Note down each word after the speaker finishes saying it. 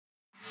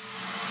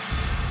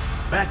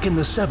Back in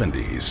the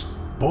 70s,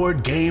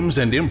 board games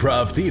and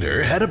improv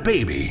theater had a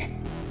baby,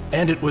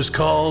 and it was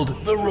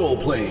called the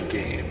role-playing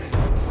game.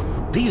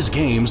 These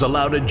games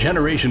allowed a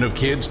generation of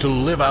kids to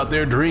live out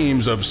their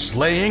dreams of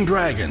slaying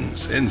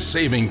dragons and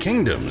saving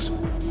kingdoms,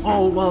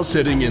 all while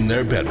sitting in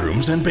their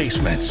bedrooms and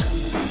basements.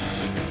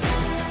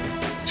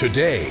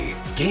 Today,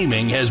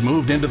 gaming has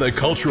moved into the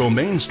cultural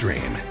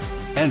mainstream,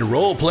 and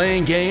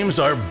role-playing games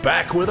are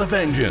back with a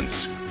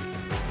vengeance.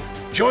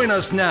 Join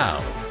us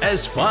now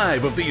as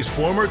 5 of these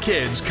former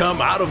kids come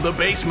out of the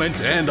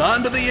basement and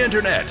onto the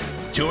internet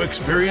to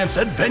experience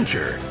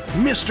adventure,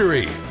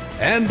 mystery,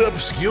 and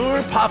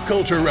obscure pop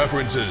culture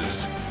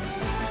references.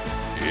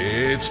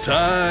 It's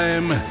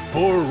time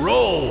for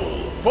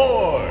Roll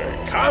for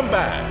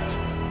Combat!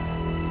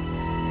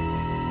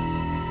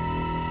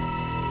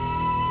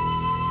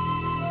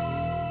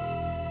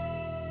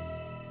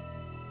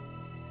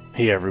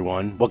 Hey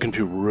everyone, welcome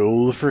to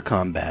Roll for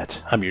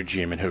Combat. I'm your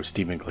GM and host,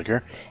 Stephen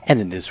Glicker,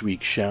 and in this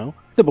week's show,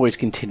 the boys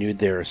continued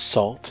their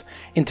assault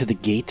into the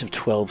Gate of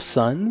 12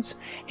 Suns,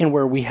 and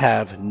where we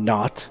have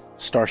not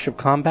Starship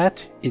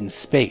Combat in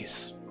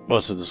space.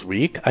 Also this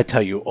week, I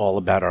tell you all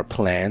about our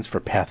plans for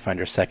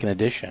Pathfinder 2nd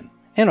Edition.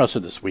 And also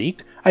this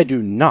week, I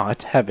do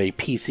not have a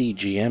PC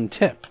GM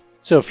tip.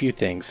 So a few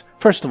things.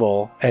 First of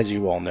all, as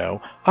you all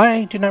know,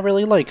 I do not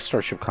really like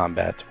Starship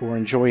Combat, or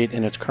enjoy it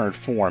in its current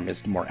form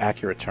is the more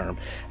accurate term,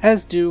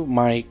 as do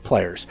my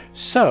players.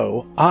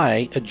 So,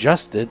 I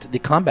adjusted the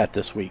combat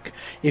this week.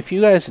 If you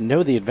guys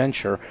know the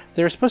adventure,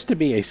 there's supposed to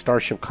be a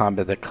Starship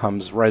Combat that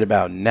comes right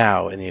about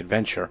now in the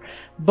adventure,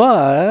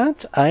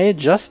 but I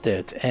adjust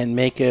it and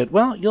make it,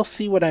 well, you'll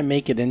see what I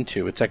make it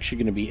into. It's actually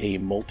going to be a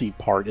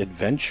multi-part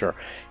adventure.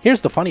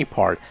 Here's the funny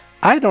part.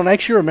 I don't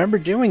actually remember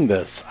doing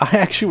this. I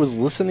actually was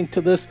listening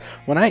to this.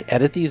 When I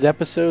edit these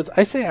episodes,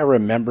 I say I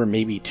remember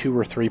maybe 2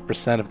 or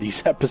 3% of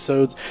these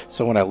episodes,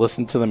 so when I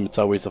listen to them, it's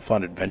always a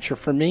fun adventure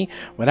for me.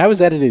 When I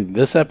was editing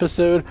this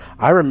episode,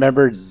 I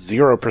remembered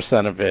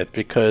 0% of it,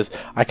 because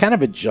I kind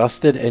of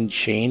adjusted and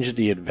changed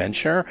the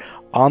adventure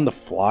on the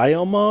fly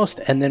almost,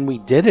 and then we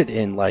did it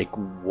in like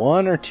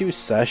 1 or 2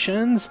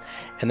 sessions,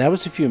 and that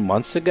was a few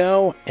months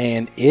ago,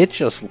 and it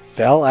just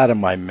fell out of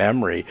my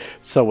memory.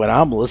 So when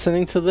I'm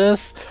listening to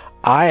this,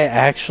 I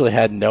actually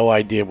had no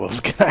idea what was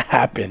going to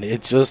happen.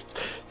 It just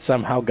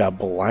somehow got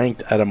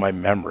blanked out of my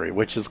memory,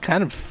 which is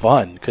kind of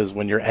fun, because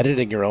when you're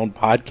editing your own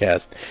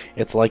podcast,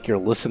 it's like you're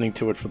listening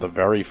to it for the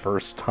very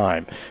first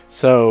time.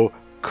 So,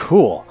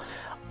 cool.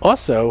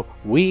 Also,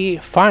 we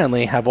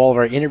finally have all of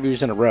our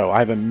interviews in a row. I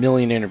have a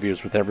million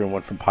interviews with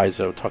everyone from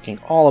Paizo talking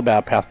all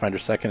about Pathfinder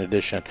 2nd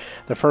Edition.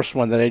 The first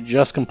one that I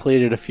just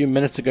completed a few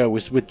minutes ago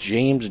was with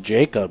James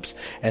Jacobs,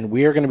 and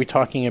we are going to be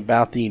talking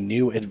about the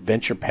new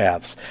adventure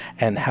paths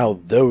and how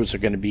those are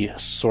going to be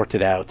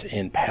sorted out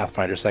in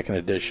Pathfinder 2nd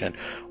Edition.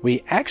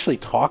 We actually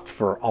talked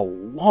for a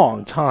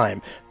long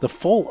time. The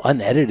full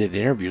unedited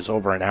interview is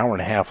over an hour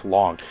and a half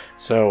long,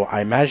 so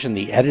I imagine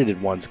the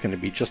edited one's going to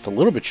be just a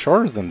little bit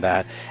shorter than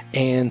that,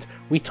 and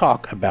we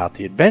talk about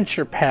the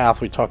adventure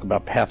path, we talk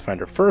about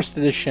Pathfinder 1st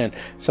Edition,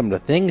 some of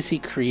the things he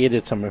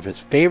created, some of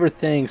his favorite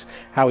things,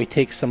 how he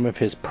takes some of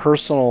his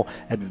personal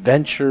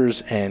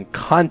adventures and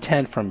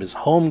content from his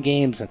home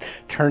games and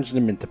turns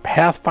them into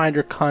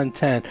Pathfinder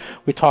content.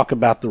 We talk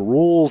about the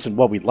rules and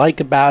what we like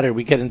about it.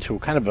 We get into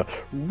kind of a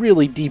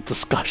really deep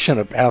discussion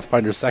of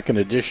Pathfinder 2nd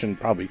Edition,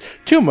 probably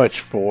too much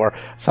for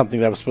something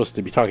that was supposed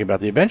to be talking about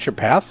the adventure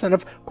paths, and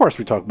of course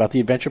we talk about the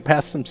adventure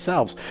paths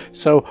themselves.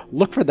 So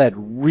look for that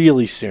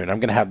really soon.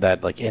 I'm going to have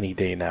that like any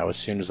day now. As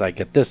soon as I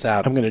get this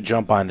out, I'm going to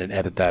jump on and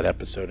edit that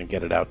episode and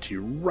get it out to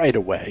you right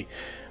away.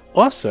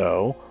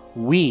 Also,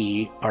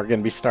 we are going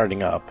to be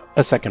starting up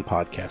a second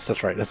podcast.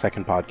 That's right, a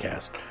second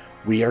podcast.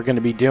 We are going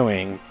to be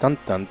doing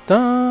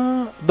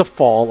The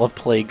Fall of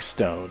Plague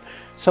Stone.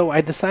 So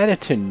I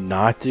decided to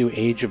not do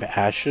Age of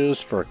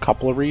Ashes for a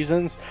couple of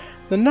reasons.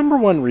 The number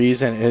one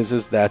reason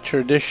is that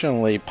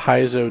traditionally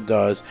Paizo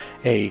does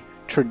a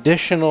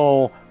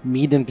traditional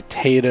meat and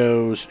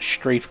potatoes,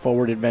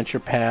 straightforward adventure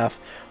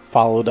path,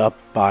 followed up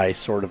by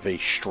sort of a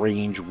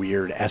strange,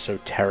 weird,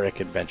 esoteric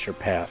adventure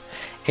path.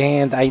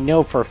 And I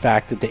know for a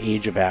fact that the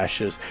Age of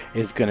Ashes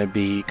is going to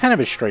be kind of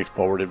a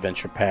straightforward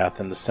adventure path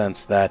in the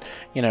sense that,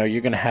 you know,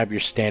 you're going to have your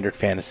standard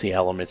fantasy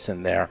elements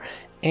in there.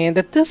 And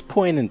at this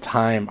point in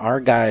time, our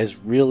guys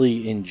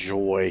really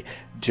enjoy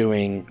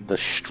doing the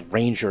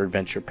stranger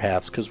adventure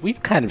paths because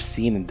we've kind of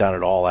seen and done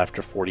it all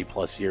after 40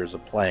 plus years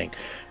of playing.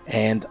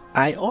 And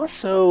I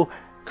also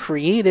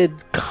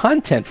created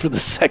content for the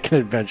second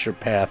adventure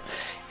path.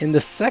 In the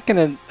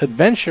second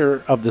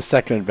adventure of the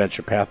second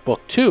adventure path,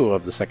 book 2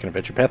 of the second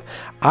adventure path,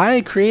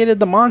 I created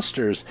the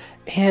monsters.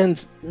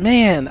 And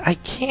man, I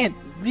can't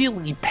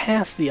really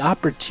pass the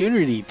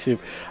opportunity to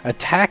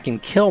attack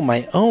and kill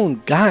my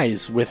own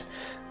guys with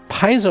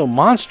Paizo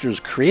monsters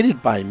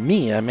created by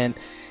me. I mean,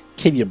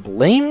 can you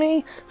blame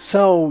me?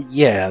 So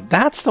yeah,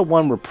 that's the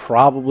one we're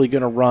probably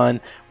going to run.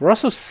 We're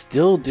also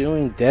still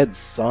doing Dead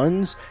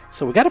Suns,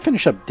 so we got to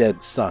finish up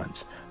Dead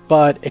Suns.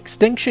 But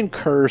Extinction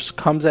Curse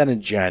comes out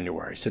in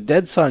January, so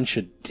Dead Sun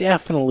should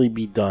definitely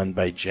be done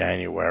by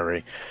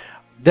January.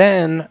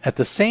 Then, at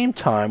the same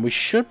time, we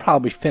should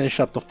probably finish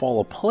up the Fall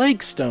of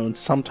Plague Stone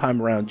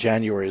sometime around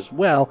January as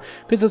well,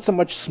 because it's a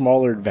much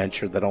smaller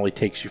adventure that only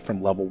takes you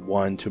from level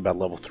 1 to about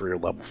level 3 or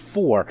level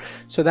 4,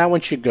 so that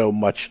one should go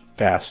much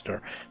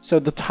faster. So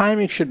the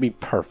timing should be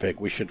perfect.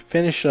 We should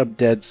finish up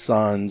Dead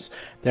Suns,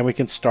 then we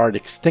can start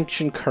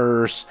Extinction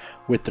Curse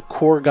with the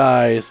core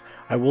guys.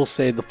 I will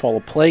say the Fall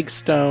of Plague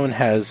Stone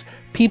has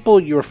people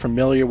you're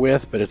familiar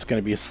with, but it's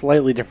going to be a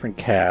slightly different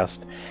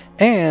cast.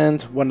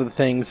 And one of the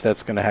things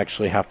that's going to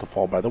actually have to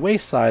fall by the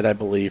wayside, I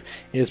believe,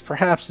 is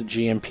perhaps a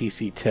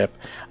GMPC tip,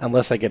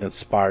 unless I get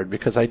inspired,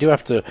 because I do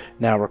have to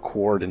now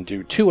record and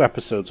do 2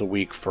 episodes a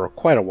week for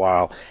quite a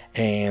while,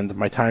 and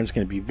my time's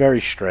going to be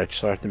very stretched,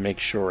 so I have to make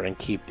sure and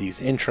keep these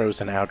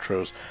intros and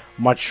outros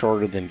much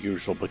shorter than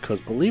usual, because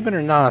believe it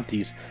or not,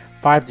 these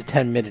 5 to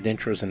 10 minute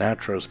intros and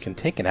outros can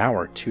take an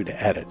hour or 2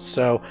 to edit,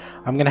 so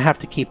I'm going to have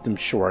to keep them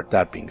short.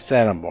 That being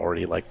said, I'm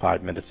already like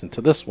 5 minutes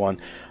into this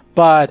one,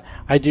 but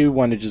I do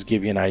want to just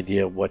give you an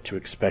idea of what to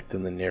expect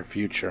in the near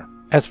future.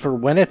 As for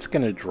when it's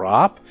going to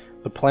drop,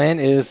 the plan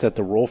is that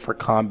the Roll for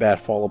Combat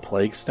Fall of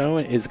Plague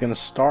Stone is going to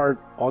start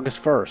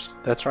August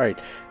 1st. That's right.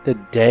 The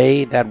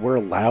day that we're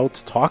allowed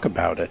to talk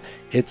about it.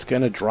 It's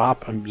going to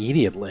drop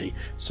immediately.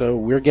 So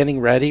we're getting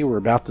ready. We're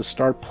about to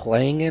start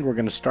playing it. We're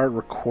going to start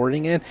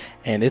recording it.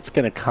 And it's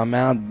going to come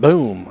out,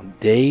 boom,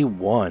 day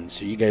 1.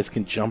 So you guys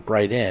can jump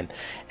right in.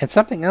 And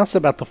something else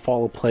about the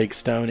Fall of Plague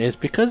Stone is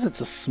because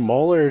it's a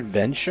smaller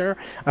adventure,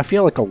 I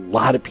feel like a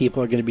lot of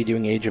people are going to be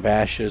doing Age of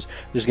Ashes.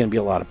 There's going to be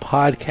a lot of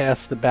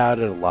podcasts about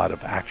it, a lot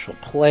of actual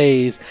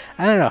plays.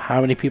 I don't know how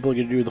many people are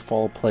going to do the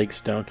Fall of Plague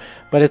Stone,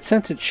 but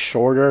since it's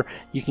shorter,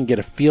 you can get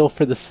a feel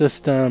for the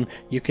system.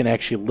 You can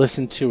actually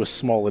listen to a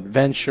small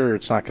adventure.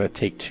 It's not going to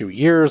take 2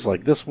 years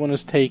like this one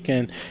has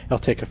taken. It'll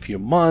take a few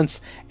months.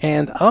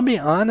 And I'll be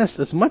honest,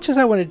 as much as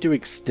I want to do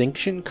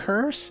Extinction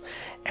Curse,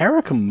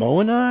 Eric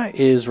Mona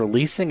is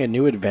releasing a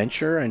new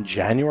adventure in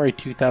January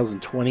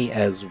 2020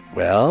 as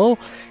well.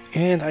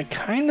 And I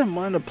kind of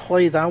want to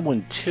play that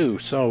one too.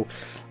 So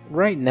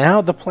right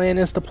now, the plan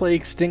is to play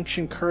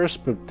Extinction Curse,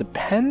 but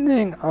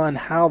depending on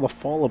how the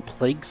Fall of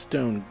Plague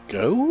Stone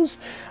goes,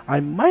 I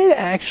might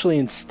actually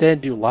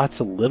instead do lots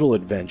of little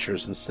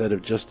adventures instead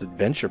of just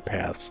adventure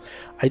paths.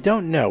 I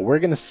don't know. We're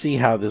going to see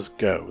how this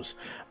goes.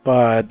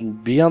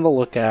 But be on the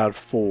lookout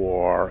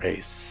for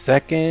a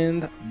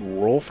second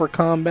Roll for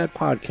Combat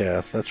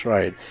podcast. That's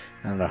right.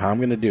 I don't know how I'm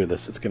going to do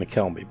this. It's going to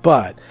kill me.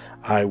 But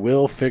I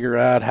will figure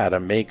out how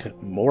to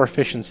make more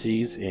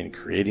efficiencies in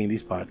creating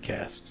these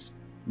podcasts.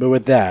 But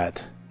with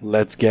that,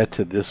 let's get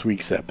to this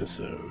week's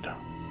episode.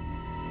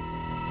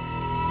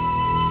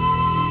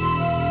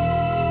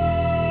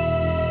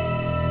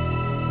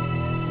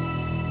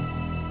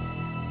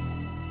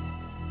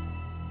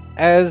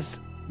 As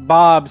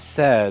Bob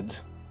said,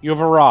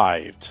 you've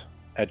arrived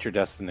at your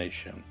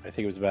destination. I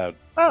think it was about,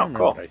 I don't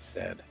remember what I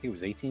said. I think it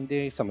was 18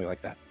 days, something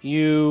like that.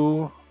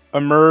 You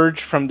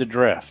emerge from the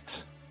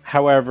drift.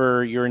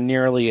 However, you're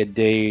nearly a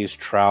day's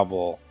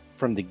travel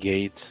from the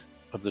gate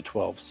of the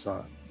 12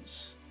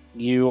 Suns.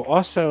 You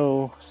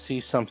also see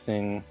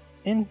something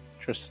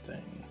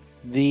interesting.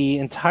 The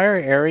entire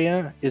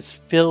area is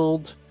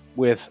filled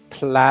with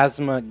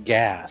plasma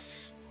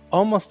gas,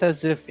 almost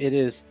as if it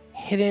is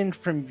hidden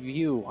from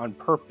view on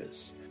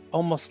purpose,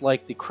 almost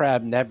like the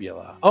Crab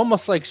Nebula,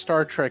 almost like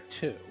Star Trek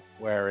 2,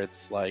 where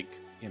it's like,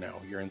 you know,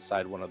 you're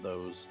inside one of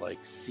those like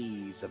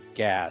seas of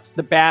gas,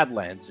 the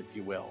Badlands, if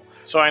you will.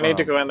 So I need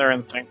to go in there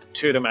and think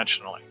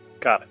 2-dimensionally.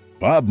 Got it.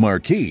 Bob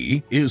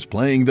Marquis is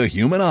playing the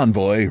human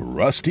envoy,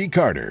 Rusty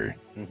Carter.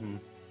 Mm-hmm.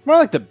 It's more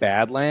like the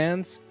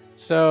Badlands.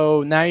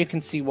 So now you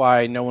can see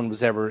why no one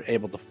was ever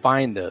able to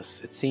find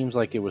this. It seems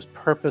like it was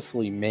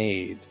purposely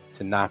made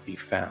to not be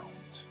found,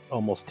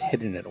 almost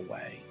hidden it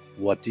away.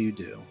 What do you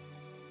do?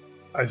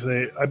 I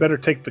say, I better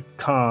take the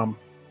comm.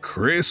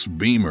 Chris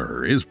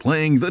Beamer is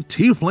playing the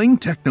tiefling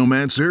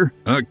technomancer,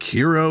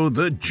 Akiro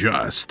the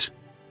Just.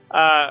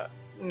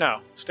 No,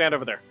 stand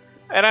over there.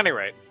 At any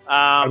rate,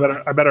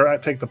 I better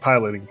take the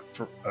piloting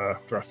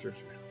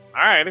thrusters.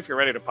 All right, if you're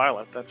ready to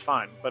pilot, that's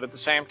fine. But at the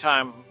same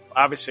time,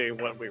 obviously,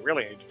 what we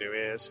really need to do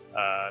is,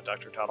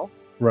 Dr. Tuttle,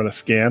 run a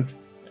scan.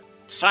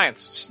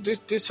 Science.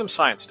 Do some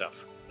science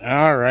stuff.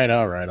 All right.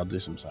 I'll do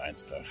some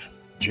science stuff.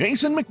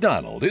 Jason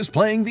McDonald is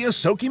playing the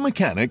Ahsoka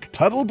mechanic,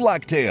 Tuttle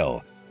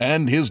Blacktail,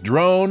 and his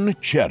drone,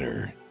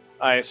 Cheddar.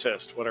 I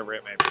assist, whatever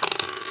it may be.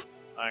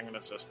 I'm going to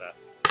assist that.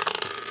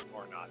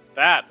 Or not.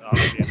 That ought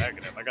to be a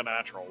negative. I got a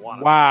natural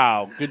 1.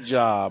 Wow, good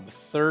job.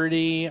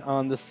 30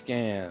 on the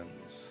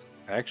scans.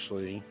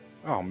 Actually,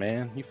 oh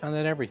man, you found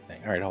out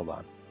everything. All right, hold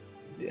on.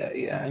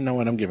 Yeah, I know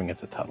what I'm giving it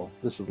to Tuttle.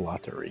 This is a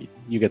lot to read.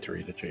 You get to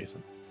read it,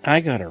 Jason. I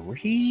gotta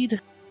read?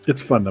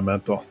 It's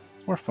fundamental.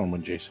 It's more fun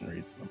when Jason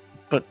reads them.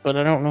 But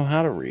I don't know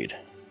how to read.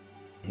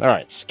 All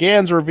right.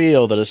 Scans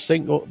reveal that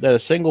a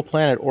single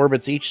planet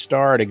orbits each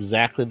star at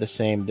exactly the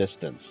same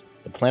distance.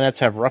 The planets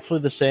have roughly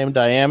the same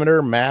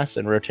diameter, mass,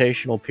 and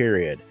rotational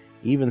period.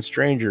 Even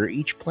stranger,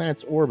 each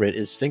planet's orbit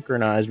is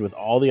synchronized with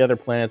all the other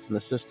planets in the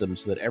system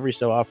so that every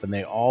so often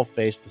they all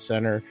face the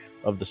center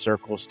of the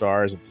circle of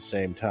stars at the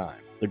same time.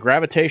 The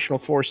gravitational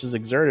forces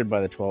exerted by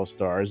the 12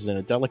 stars is in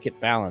a delicate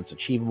balance,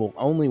 achievable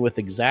only with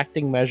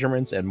exacting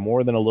measurements and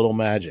more than a little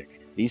magic.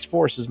 These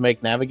forces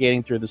make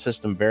navigating through the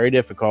system very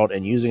difficult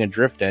and using a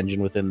drift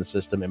engine within the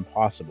system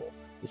impossible.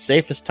 The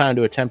safest time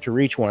to attempt to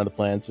reach one of the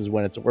planets is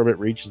when its orbit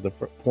reaches the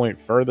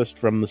point furthest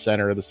from the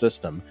center of the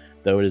system,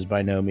 though it is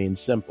by no means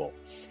simple.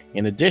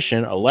 In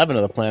addition, 11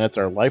 of the planets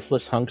are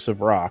lifeless hunks of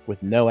rock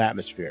with no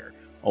atmosphere.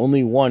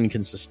 Only one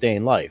can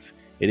sustain life.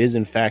 It is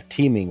in fact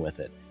teeming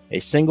with it. A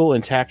single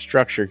intact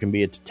structure can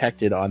be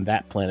detected on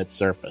that planet's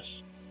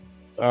surface.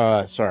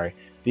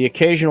 The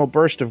occasional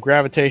burst of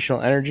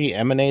gravitational energy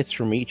emanates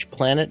from each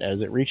planet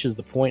as it reaches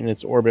the point in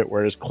its orbit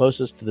where it is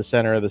closest to the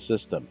center of the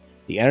system.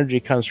 The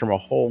energy comes from a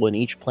hole in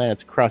each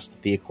planet's crust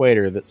at the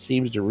equator that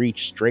seems to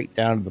reach straight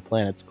down to the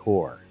planet's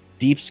core.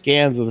 Deep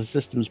scans of the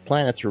system's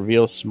planets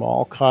reveal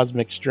small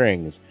cosmic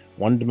strings,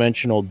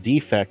 one-dimensional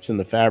defects in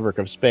the fabric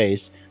of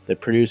space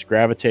that produce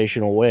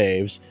gravitational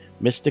waves,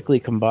 mystically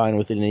combined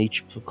within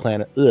each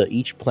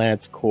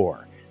planet's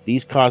core.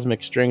 These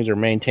cosmic strings are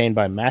maintained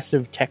by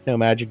massive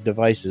technomagic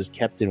devices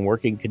kept in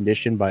working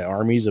condition by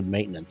armies of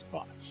maintenance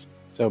bots.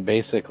 So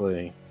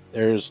basically,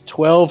 there's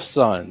 12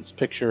 suns.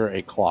 Picture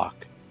a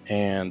clock.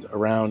 And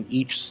around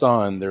each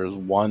sun, there's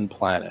one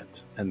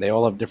planet. And they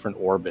all have different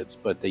orbits,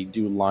 but they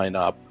do line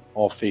up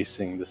all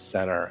facing the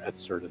center at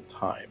certain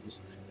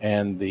times.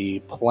 And the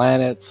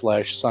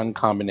planet/sun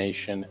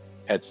combination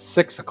at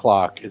 6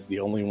 o'clock is the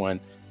only one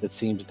that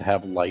seems to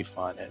have life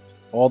on it.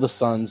 All the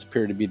suns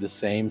appear to be the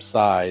same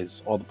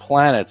size. All the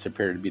planets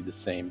appear to be the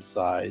same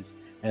size.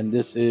 And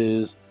this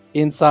is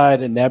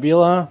inside a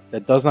nebula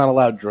that does not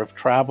allow drift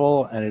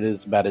travel, and it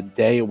is about a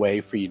day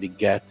away for you to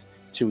get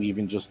to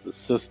even just the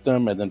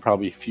system, and then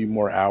probably a few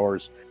more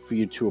hours for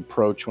you to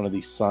approach one of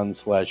these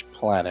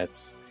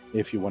suns/planets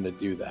if you want to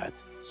do that.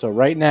 So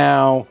right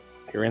now,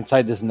 you're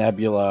inside this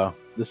nebula.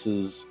 This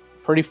is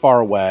pretty far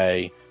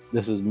away.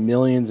 This is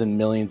millions and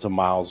millions of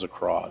miles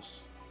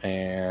across.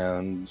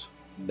 And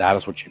that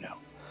is what you know.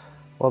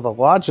 Well, the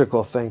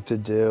logical thing to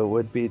do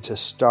would be to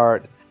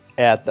start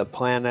at the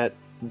planet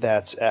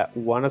that's at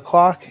 1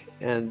 o'clock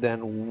and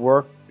then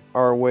work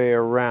our way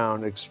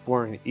around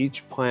exploring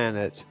each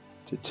planet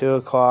to 2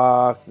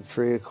 o'clock, to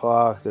 3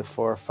 o'clock, to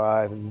 4,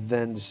 5, and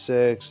then to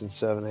 6 and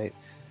 7, 8.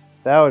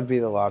 That would be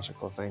the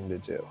logical thing to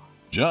do.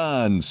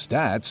 John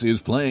Stats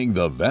is playing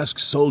the Vesk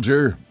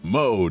soldier,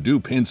 Mo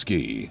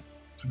Dupinsky.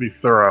 To be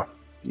thorough.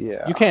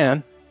 Yeah. You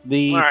can.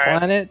 The All right.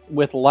 planet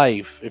with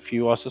life, if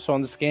you also saw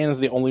on the scan, is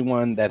the only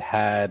one that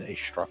had a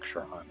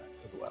structure on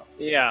it as well.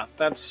 Yeah,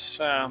 that's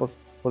Well,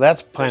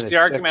 that's planet there's the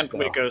argument 6,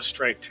 we though. go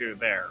straight to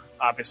there.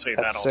 Obviously,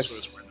 that That's also 6.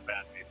 is where the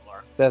bad people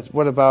are.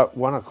 What about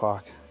 1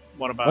 o'clock?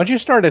 What Why about? don't you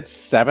start at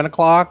 7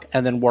 o'clock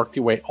and then work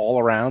your way all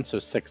around so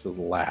 6 is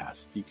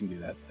last? You can do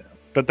that too.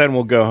 But then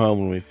we'll go home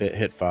when we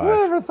hit 5.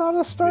 Whoever thought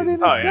of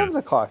starting Oh, at yeah. 7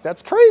 o'clock?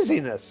 That's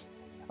craziness.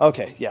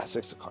 Okay, yeah,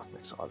 6 o'clock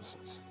makes a lot of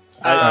sense.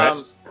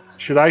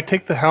 Should I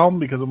take the helm?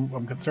 Because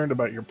I'm concerned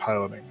about your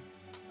piloting.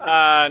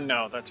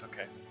 No, that's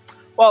okay.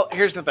 Well,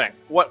 here's the thing.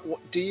 What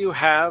do you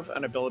have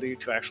an ability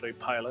to actually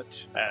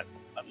pilot at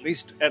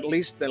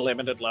least the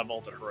limited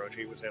level that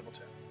Hiroji was able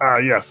to?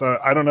 Yes.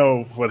 I don't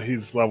know what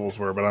his levels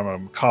were, but I'm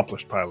an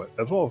accomplished pilot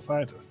as well as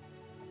scientist.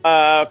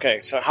 Okay,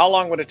 so how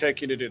long would it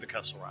take you to do the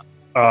Kessel Run?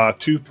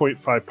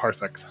 2.5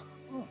 parsecs.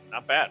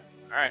 Not bad.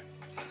 All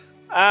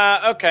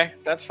right. Okay,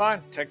 that's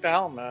fine. Take the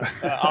helm.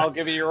 I'll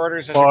give you your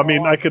orders. As Well, you I go mean,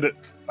 along.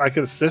 I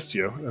could assist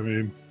you. I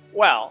mean,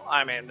 Well,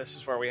 I mean, this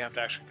is where we have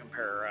to actually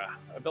compare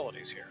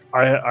abilities here.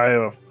 I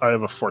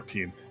have a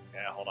 14.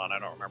 Yeah, hold on. I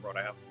don't remember what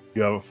I have.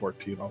 You have a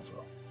 14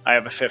 also. I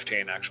have a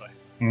 15, actually.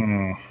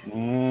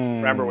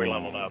 Remember, we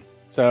leveled up.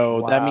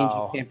 So that means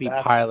Wow, you can't be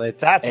that's- pilot.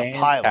 that's a and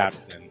pilot.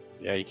 Captain.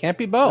 Yeah, you can't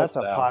be both. That's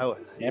a though.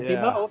 pilot. Can't Yeah.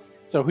 be both.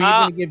 So who are you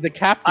going to give the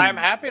captain? I'm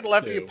happy to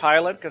let you to?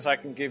 pilot because I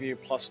can give you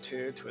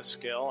 +2 to a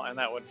skill, and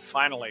that would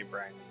finally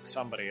bring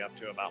somebody up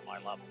to about my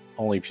level.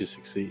 Only if you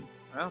succeed.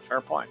 Well,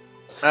 fair point.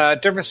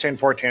 Difference between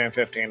 14 and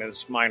 15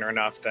 is minor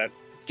enough that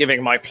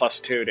giving my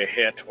 +2 to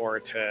hit or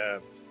to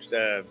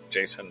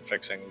Jason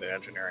fixing the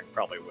engineering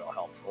probably will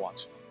help for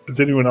once. Is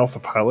anyone else a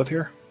pilot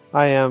here?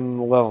 I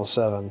am level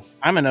 7.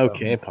 I'm an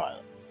okay pilot.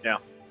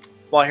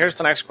 Well, here's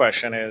the next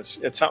question: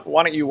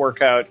 why don't you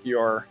work out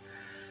your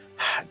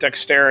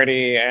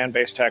dexterity and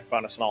base attack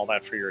bonus and all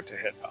that for your to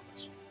hit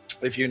bonus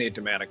if you need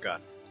to man a gun?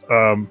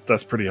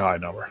 That's a pretty high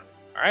number.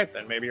 All right,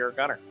 then maybe you're a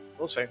gunner.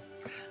 We'll see.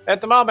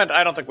 At the moment,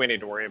 I don't think we need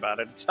to worry about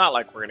it. It's not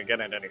like we're going to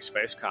get into any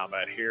space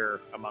combat here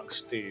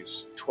amongst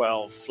these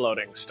 12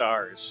 floating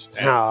stars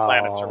and No.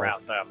 planets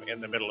around them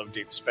in the middle of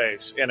deep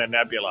space in a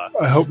nebula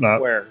I hope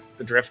not. where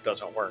the drift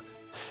doesn't work.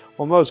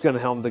 Well, Mo's going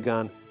to helm the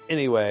gun.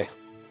 Anyway,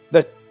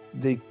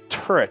 the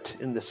turret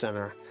in the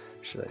center,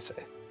 should I say.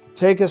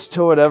 Take us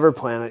to whatever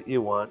planet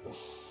you want.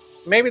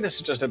 Maybe this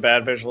is just a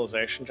bad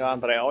visualization, John,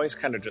 but I always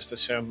kind of just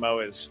assume Mo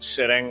is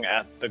sitting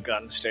at the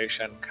gun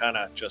station, kind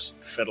of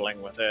just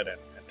fiddling with it and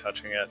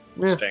touching it,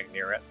 and Yeah. staying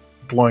near it.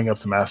 Blowing up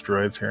some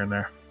asteroids here and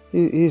there.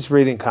 He's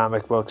reading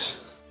comic books.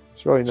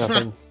 It's really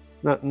nothing,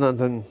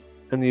 nothing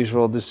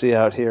unusual to see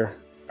out here.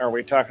 Are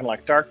we talking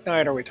like Dark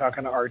Knight, or are we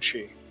talking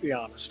Archie? Be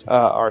honest.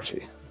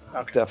 Archie.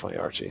 Okay. Definitely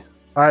Archie.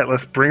 All right,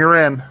 let's bring her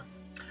in.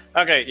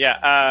 Okay,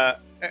 yeah.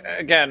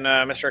 Again,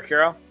 Mr.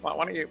 Akira, why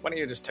don't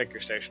you just take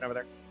your station over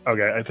there?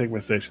 Okay, I take my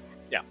station.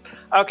 Yeah.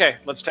 Okay,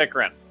 let's take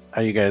her in.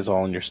 Are you guys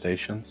all in your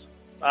stations?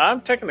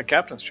 I'm taking the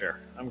captain's chair.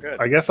 I'm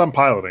good. I guess I'm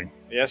piloting.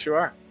 Yes, you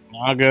are.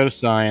 I'll go to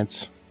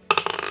science.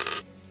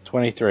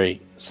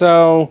 23.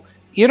 So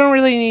you don't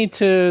really need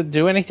to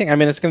do anything. I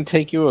mean, it's going to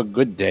take you a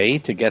good day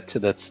to get to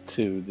the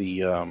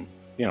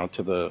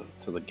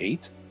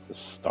gate, the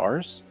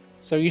stars.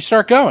 So you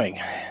start going,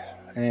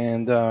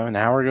 and an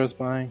hour goes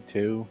by.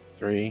 2,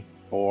 3,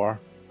 4,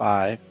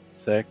 5,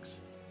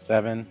 6,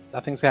 7.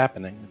 Nothing's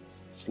happening.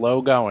 It's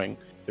slow going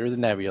through the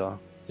nebula,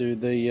 through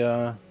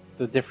the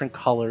different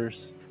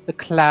colors, the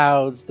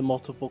clouds, the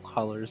multiple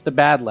colors, the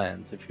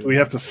Badlands. If you Do we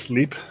have to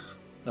sleep?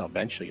 No,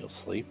 eventually you'll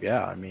sleep.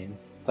 Yeah, I mean,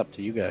 it's up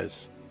to you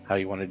guys how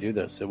you want to do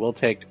this. It will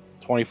take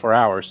 24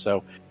 hours.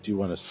 So, do you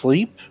want to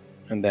sleep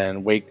and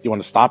then wake? Do you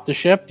want to stop the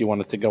ship? Do you want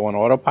it to go on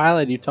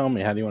autopilot? You tell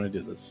me. How do you want to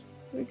do this?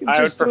 We can I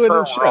would just do it prefer in we're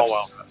all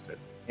shifts. well rested.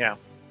 Yeah.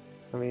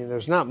 I mean,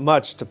 there's not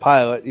much to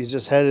pilot. You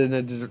just head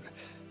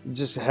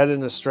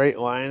in a straight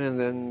line, and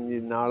then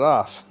you nod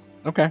off.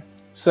 Okay.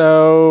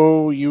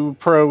 So you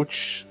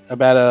approach.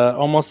 About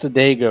almost a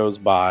day goes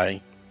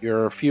by.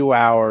 You're a few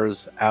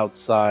hours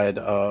outside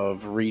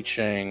of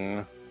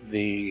reaching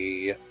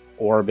the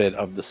orbit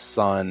of the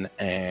sun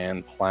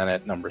and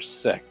planet number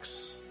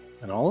 6.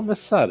 And all of a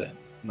sudden,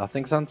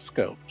 nothing's on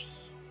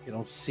scopes. You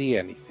don't see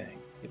anything.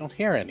 You don't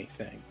hear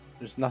anything.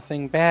 There's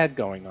nothing bad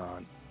going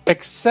on.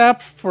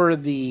 Except for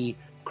the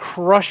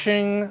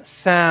crushing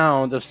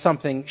sound of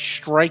something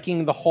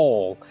striking the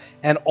hull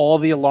and all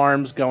the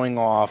alarms going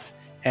off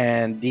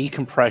and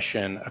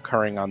decompression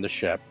occurring on the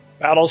ship.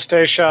 Battle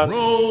station.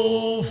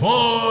 Roll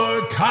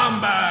for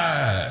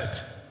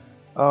combat!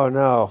 Oh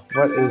no!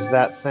 What is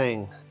that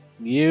thing?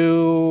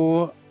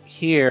 You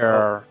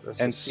hear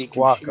there's and a see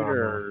squawk on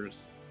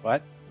computers.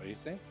 What? What do you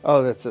say?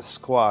 Oh, that's a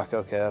squawk.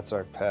 Okay, that's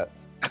our pet.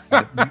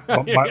 My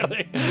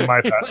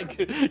pet.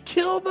 Like,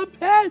 kill the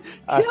pet!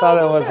 I Kill thought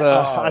it the was pet!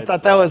 I it's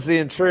thought that was the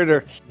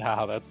intruder.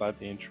 No, that's not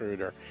the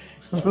intruder.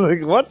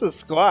 Like, what's a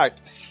squawk?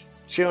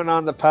 It's chewing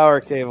on the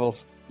power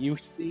cables. You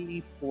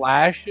see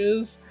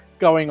flashes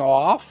going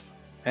off,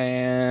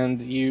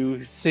 and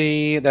you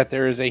see that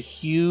there is a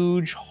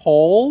huge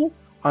hole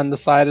on the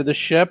side of the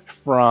ship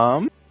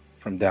from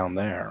down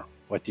there.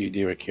 What do you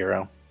do,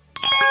 Akira?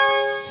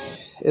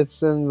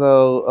 It's in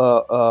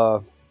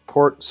the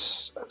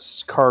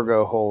port's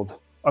cargo hold.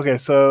 Okay,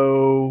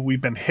 so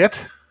we've been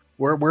hit.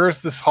 Where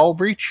is this hull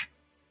breach?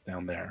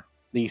 Down there.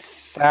 The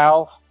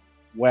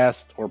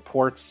southwest or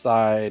port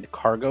side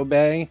cargo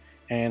bay.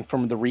 And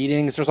from the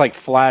readings, there's like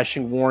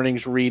flashing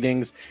warnings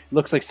readings. It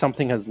looks like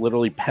something has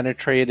literally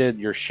penetrated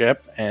your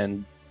ship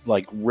and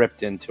like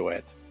ripped into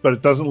it. But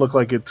it doesn't look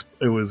like it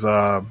was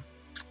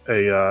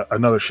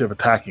another ship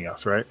attacking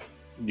us, right?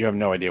 You have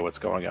no idea what's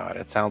going on.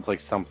 It sounds like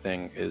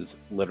something is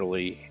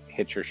literally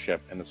hit your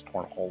ship and has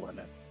torn a hole in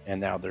it. And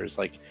now there's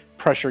like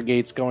pressure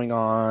gates going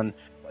on.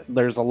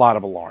 There's a lot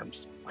of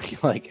alarms.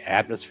 Like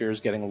atmosphere is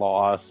getting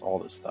lost, all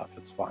this stuff.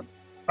 It's fun.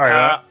 All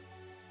right.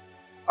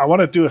 I want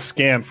to do a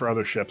scan for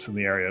other ships in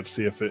the area to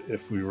see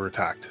if we were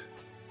attacked.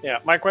 Yeah,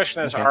 my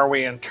question is, Okay. Are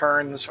we in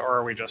turns or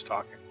are we just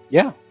talking?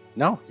 Yeah.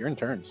 No, you're in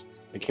turns.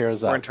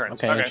 Akira's up. We're in turns.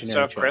 Okay, Okay, engineering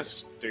so check.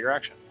 Chris, do your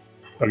action.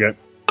 Okay.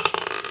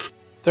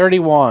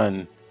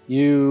 31.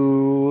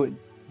 You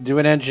do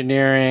an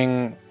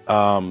engineering.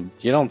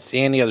 You don't see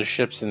any other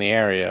ships in the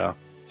area.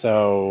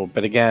 So,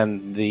 but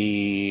again,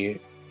 the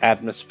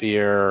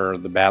atmosphere,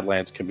 the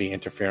Badlands could be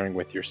interfering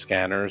with your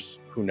scanners.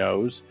 Who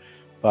knows?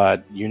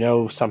 But you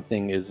know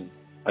something is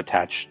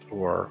attached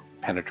or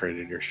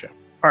penetrated your ship.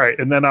 All right,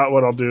 and then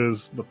what I'll do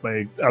is, with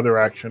my other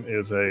action,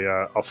 is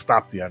I'll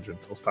stop the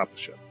engines. I'll stop the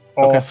ship.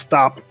 I'll Okay.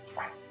 stop.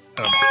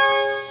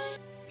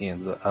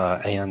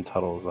 Aeon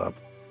Tuttle's up.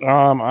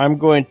 I'm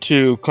going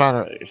to kind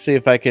of see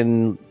if I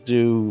can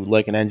do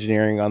like an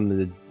engineering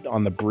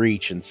on the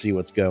breach and see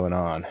what's going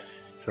on.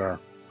 Sure.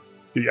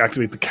 You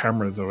activate the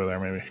cameras over there,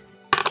 maybe.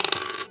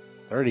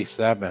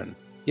 37.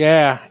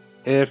 Yeah,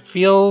 it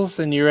feels,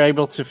 and you're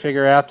able to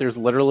figure out there's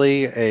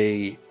literally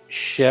a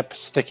ship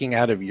sticking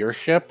out of your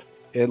ship.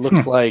 It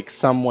looks like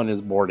someone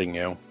is boarding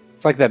you.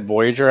 It's like that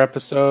Voyager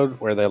episode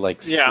where they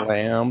like Yeah.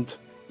 slammed.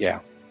 Yeah,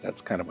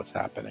 that's kind of what's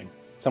happening.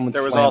 Someone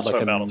There was slammed, also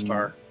like a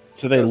Battlestar.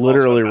 So they There's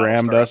literally also a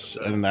rammed Battlestar us,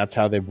 episode. and that's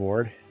how they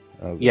board.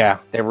 Okay. Yeah,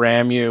 they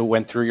ram you,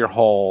 went through your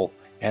hole,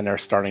 and they're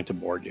starting to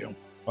board you.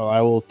 Well,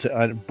 I will.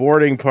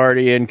 Boarding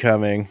party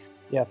incoming.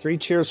 Yeah, 3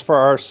 cheers for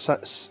our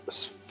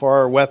for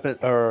our weapon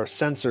or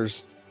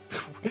sensors.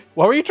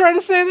 What were you trying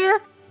to say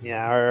there?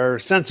 Yeah, our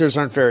sensors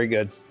aren't very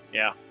good.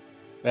 Yeah.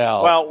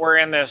 Well, Well, we're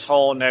in this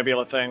whole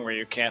nebula thing where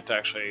you can't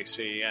actually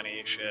see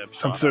any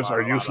ships. Sensors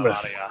are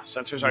useless. Yeah,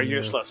 sensors are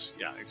useless.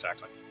 Yeah,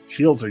 exactly.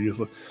 Shields are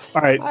useless.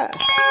 All right.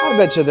 I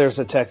bet you there's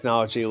a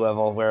technology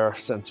level where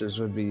sensors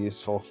would be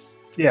useful.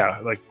 Yeah,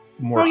 like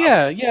more. Oh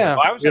yeah, hubs. yeah.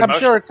 Well, I was I'm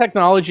emotional. sure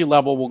technology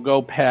level will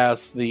go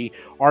past the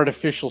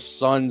artificial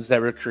suns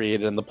that were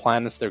created and the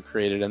planets that were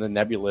created and the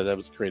nebula that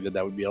was created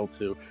that would be able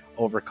to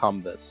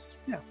overcome this.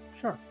 Yeah,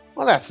 sure.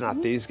 Well, that's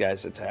not these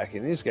guys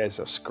attacking. These guys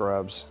are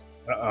scrubs.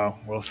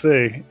 We'll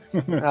see.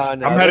 No, I'm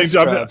they're heading.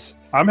 scrubs.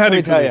 I'm Let me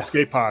heading to tell the ya.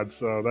 escape pods,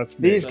 so that's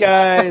me. These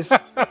guys,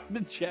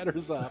 The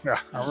chatter's up. Yeah,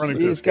 I'm running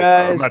to These escape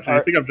pod. guys I'm not, are-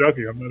 you think I'm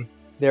joking?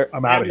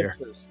 I'm outta here.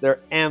 amateurs. They're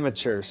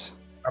amateurs.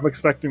 I'm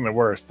expecting the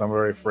worst. I'm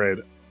very afraid.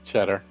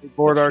 Cheddar. They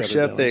board our What's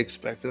Cheddar ship. doing? They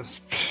expect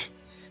us.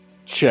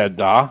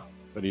 Cheddar.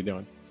 What are you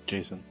doing,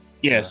 Jason?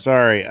 Yeah,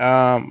 sorry.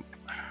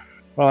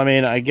 Well, I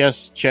mean, I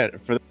guess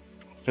for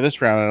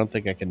this round, I don't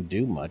think I can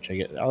do much.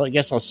 I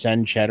guess I'll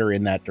send Cheddar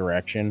in that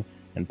direction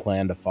and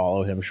plan to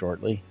follow him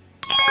shortly.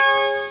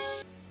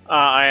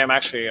 I am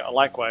actually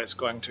likewise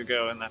going to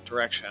go in that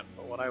direction.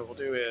 But what I will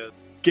do is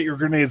Get your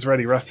grenades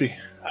ready, Rusty.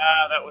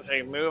 that was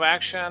a move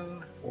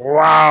action.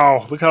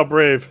 Wow, look how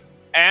brave.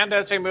 And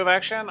as a move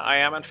action, I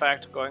am in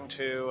fact going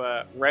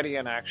to ready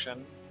an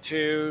action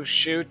to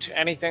shoot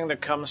anything that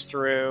comes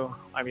through.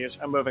 I'm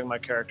moving my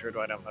character to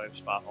identify the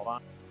spot. Hold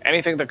on.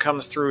 Anything that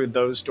comes through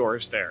those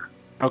doors there.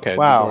 Okay.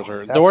 Wow, The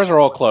that's- doors are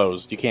all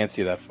closed. You can't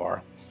see that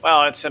far.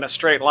 Well, it's in a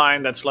straight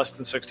line that's less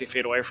than 60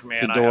 feet away from me.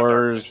 The and I have dark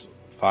doors, vision.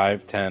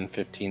 5, 10,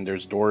 15.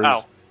 There's doors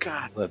Oh,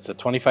 God. that's at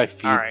 25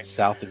 feet All right.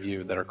 south of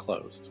you that are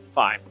closed.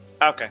 Fine.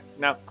 Okay.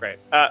 No, great.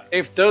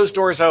 If those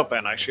doors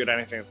open, I shoot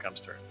anything that comes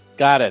through.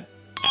 Got it.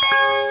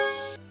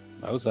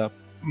 Nose up.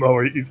 Mo,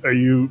 are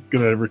you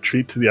going to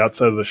retreat to the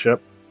outside of the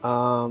ship?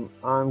 I'm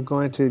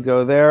going to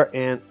go there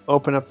and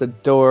open up the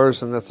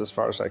doors, and that's as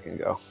far as I can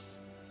go.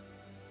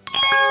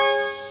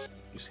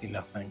 You see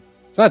nothing.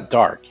 It's not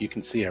dark. You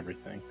can see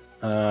everything.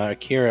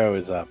 Kiro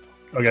is up.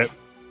 Okay.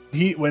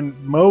 When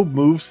Mo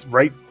moves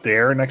right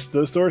there next to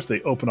those doors,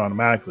 they open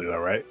automatically, though,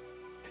 right?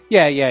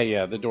 Yeah.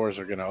 The doors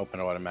are going to open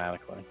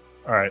automatically.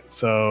 All right,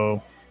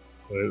 so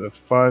that's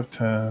 5,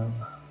 10,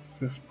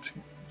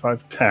 15,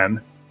 5,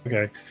 10.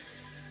 Okay.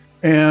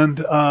 And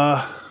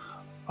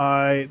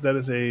that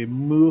is a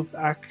move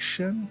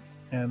action,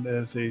 and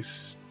as a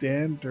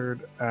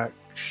standard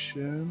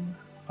action,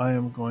 I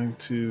am going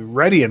to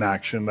ready an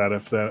action that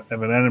if an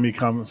enemy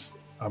comes,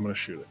 I'm going to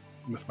shoot it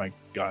with my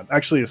gun.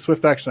 Actually, a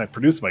swift action, I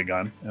produce my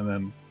gun, and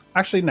then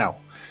no.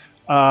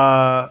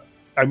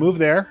 I move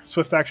there,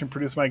 swift action,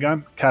 produce my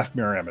gun, cast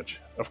mirror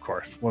image. Of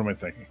course. What am I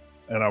thinking?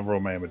 And I'll roll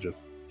my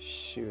images.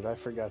 Shoot, I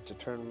forgot to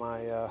turn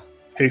my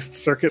Haste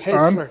circuit haste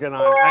on. circuit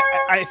on.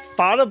 I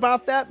thought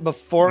about that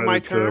before I my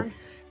did too. turn,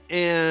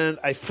 and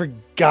I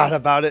forgot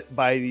about it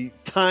by the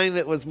time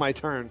it was my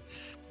turn.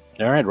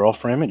 All right, roll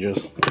for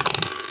images.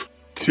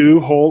 2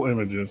 whole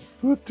images.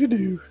 What to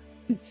do?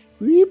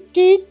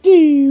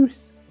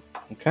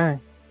 Okay.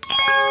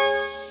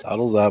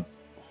 Tuttle's up.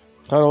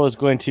 Tuttle is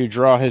going to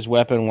draw his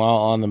weapon while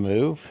on the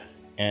move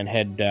and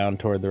head down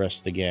toward the rest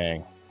of the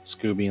gang.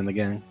 Scooby and the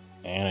gang.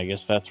 And I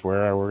guess that's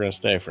where we're going to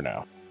stay for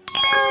now.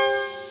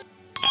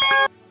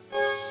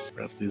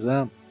 Rusty's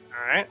up.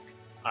 All right.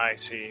 I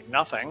see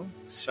nothing.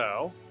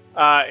 So,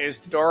 is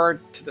the door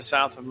to the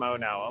south of Mo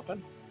now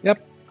open?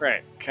 Yep.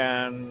 Great.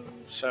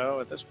 So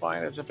at this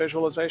point, it's a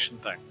visualization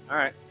thing. All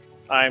right.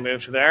 I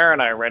move to there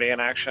and I ready an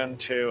action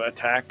to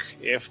attack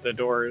if the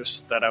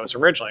doors that I was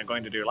originally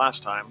going to do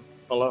last time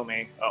below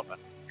me open.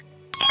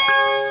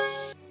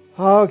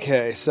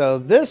 Okay, so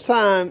this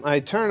time I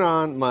turn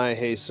on my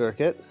haste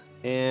circuit,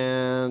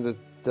 and it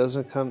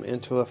doesn't come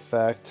into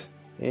effect.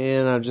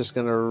 And I'm just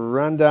going to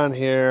run down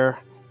here.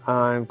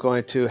 I'm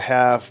going to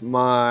have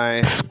my...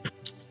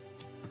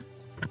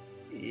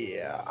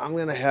 Yeah, I'm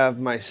going to have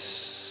my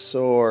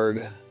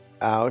sword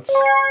out,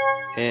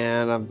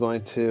 and I'm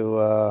going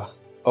to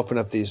open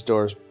up these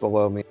doors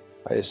below me.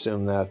 I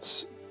assume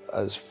that's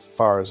as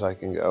far as I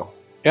can go.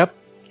 Yep.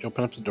 You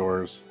open up the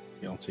doors.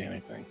 You don't see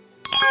anything.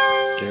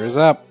 Kira's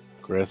up.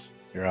 Chris,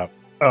 you're up.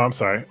 Oh, I'm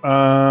sorry.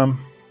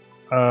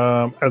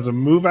 As a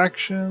move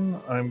action,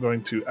 I'm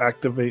going to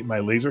activate my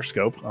laser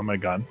scope on my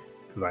gun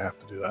because I have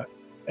to do that,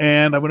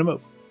 and I'm going to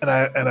move.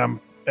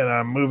 And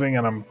I'm moving,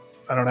 and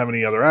I don't have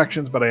any other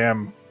actions, but I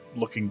am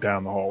looking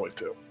down the hallway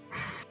too.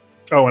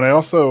 Oh, and I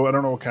don't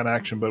know what kind of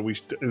action, but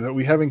are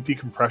we having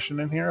decompression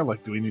in here?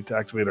 Like, do we need to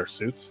activate our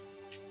suits?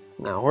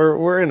 No,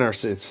 we're in our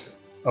suits.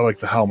 I like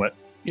the helmet.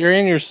 You're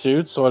in your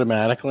suits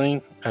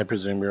automatically. I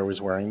presume you're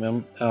always wearing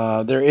them.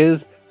 There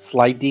is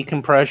slight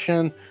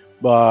decompression,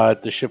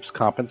 but the ship's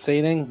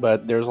compensating.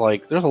 But there's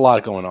a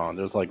lot going on.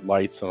 There's like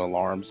lights and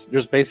alarms.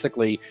 There's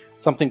basically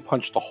something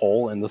punched a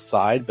hole in the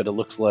side, but it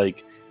looks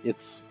like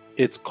it's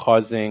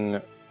causing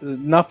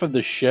enough of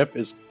the ship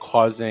is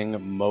causing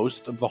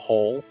most of the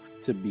hole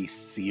to be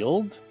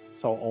sealed.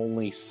 So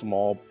only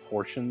small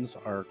portions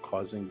are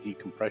causing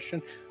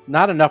decompression.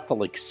 Not enough to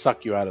like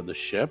suck you out of the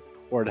ship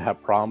or to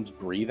have problems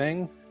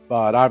breathing,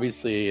 but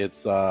obviously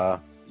it's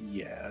not.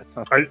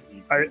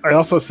 I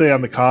also say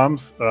on the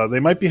comms, they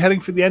might be heading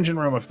for the engine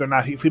room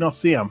if we don't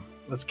see them.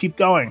 Let's keep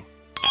going.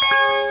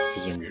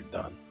 Presume you're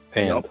done.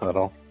 And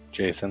Tuttle,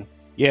 Jason,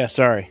 Yeah,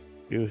 sorry.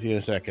 Be with you in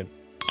a second.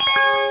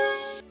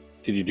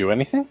 did you do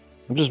anything?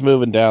 I'm just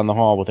moving down the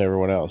hall with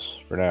everyone else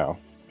for now.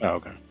 Oh,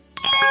 okay.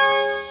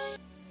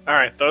 All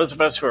right, those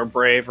of us who are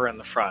brave are in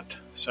the front,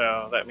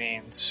 so that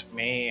means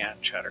me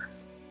and Cheddar.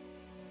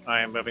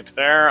 I am moving to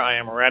there. I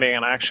am ready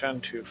in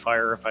action to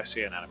fire if I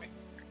see an enemy.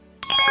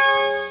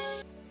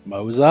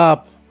 Mo's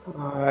up.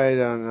 I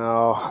don't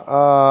know.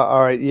 All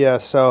right, yeah.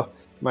 So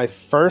my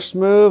first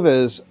move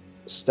is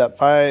step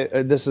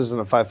 5. This isn't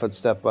a 5-foot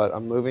step, but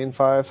I'm moving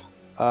 5.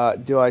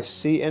 Do I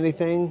see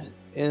anything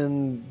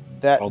in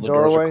that All the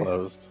doorway? doors are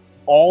closed.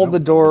 All Nope. the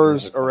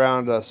doors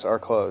around us are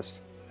closed.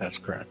 That's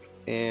correct.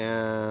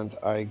 And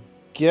I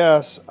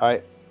guess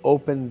I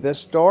open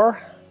this door.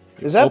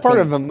 Is that part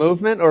Open- of a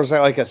movement, or is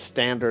that like a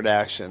standard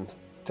action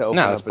to open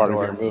No, up that's a part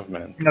door? of your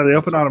movement. No, they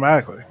open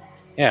automatically.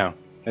 Yeah,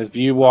 if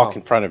you walk Oh.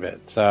 in front of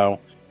it. So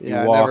you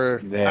Yeah, walk I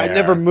there.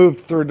 never moved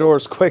through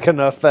doors quick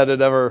enough that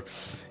it ever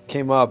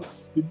came up.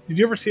 Did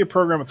you ever see a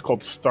program that's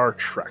called Star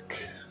Trek?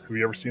 Have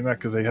you ever seen that?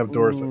 Because they have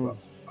doors that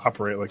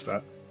operate like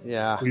that.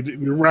 Yeah. We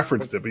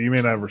referenced it, but you may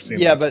not have ever seen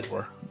Yeah, that but-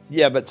 before.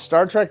 Yeah, but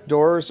Star Trek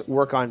doors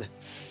work on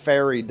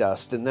fairy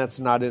dust, and that's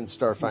not in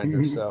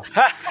Starfinder, so...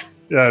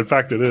 Yeah, in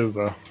fact, it is,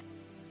 though.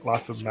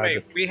 Lots of So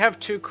magic. wait, we have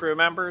 2 crew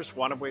members,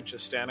 one of which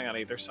is standing on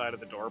either side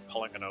of the door,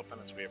 pulling it open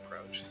as we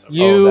approach. So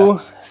You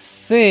that's-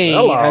 see,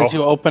 Hello. as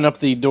you open up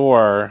the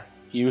door,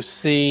 you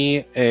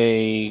see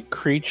a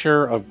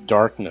creature of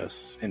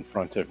darkness in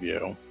front of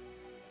you.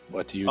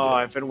 What do you do?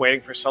 I've been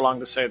waiting for so long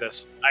to say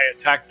this. I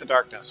attacked the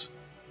darkness.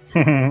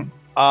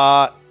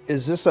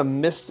 Is this a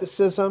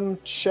mysticism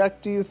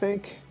check, do you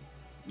think?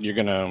 You're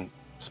gonna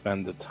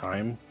spend the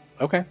time.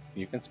 Okay,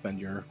 you can spend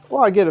your.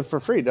 Well, I get it for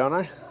free, don't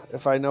I?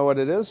 If I know what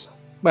it is?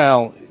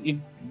 Well,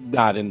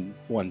 not in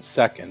 1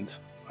 second.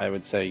 I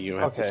would say you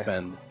have to Okay.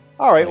 spend.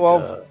 All right, like,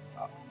 well,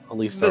 at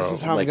least this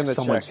is how I'm like gonna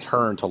someone's check.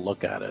 turn to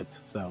look at it.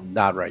 So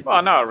not right. Well,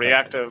 this no, second.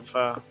 reactive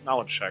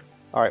knowledge check.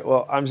 all right,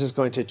 well, I'm just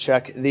going to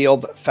check the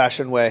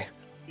old-fashioned way.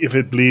 If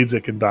it bleeds,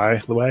 it can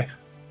die the way.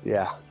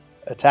 Yeah.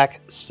 Attack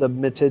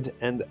submitted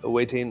and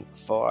waiting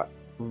for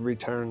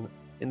return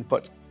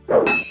input.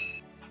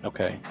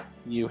 Okay,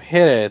 you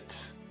hit it,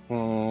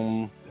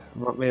 Want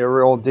me to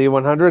roll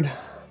D100?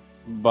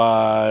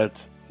 but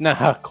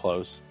nah,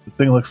 close. The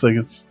thing looks like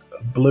it's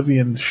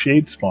Oblivion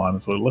Shade Spawn,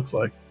 is what it looks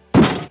like.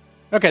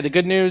 Okay, the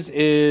good news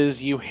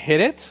is you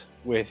hit it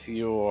with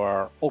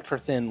your ultra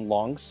thin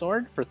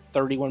longsword for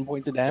 31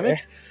 points of damage.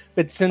 Okay.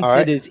 But since All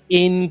right. it is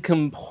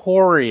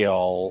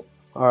incorporeal,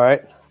 All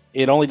right.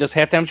 it only does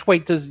half damage.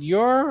 Wait, does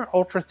your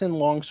ultra thin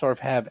longsword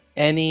have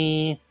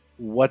any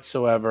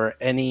whatsoever,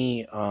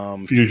 any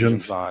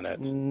fusions on it?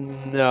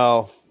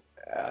 No.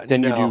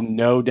 Then no. you do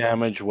no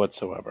damage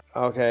whatsoever.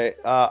 Okay.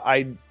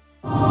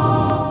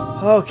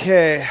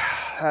 Okay.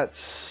 That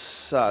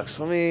sucks.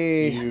 Let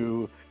me.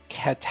 You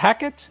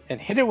attack it and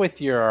hit it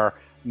with your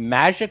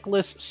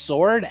magicless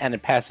sword, and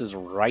it passes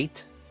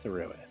right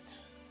through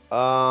it.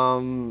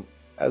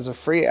 As a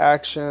free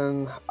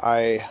action,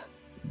 I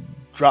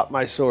drop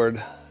my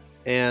sword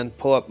and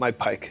pull up my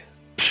pike.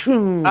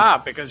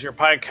 Because your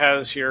pike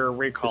has your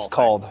recall. It's thing.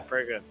 called.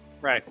 Very good.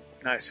 Right.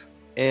 Nice.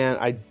 And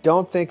I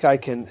don't think I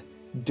can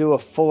do a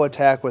full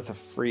attack with a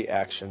free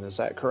action. Is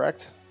that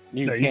correct?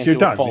 You No, can't you're do a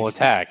done. full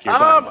attack. You're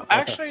done.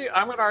 Actually,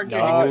 I'm going to argue.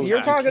 No, you You're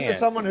can. talking to can't.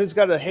 someone who's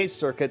got a haste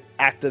circuit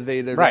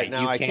activated Right, right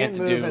now. you I can't can't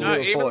move do- and No, do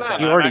a even full then, attack.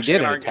 You I'm already actually did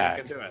gonna an argue you attack.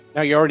 can do it.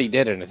 No, you already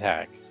did an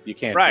attack. You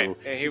can't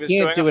Right. do. He was you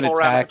doing can't a do an full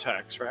round of attack.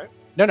 attacks, right?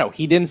 No,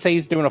 he didn't say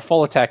he's doing a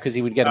full attack because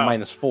he would get a Oh.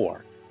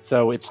 -4.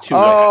 So it's too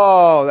late.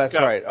 Oh, that's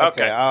Go. right. Okay.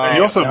 Okay. There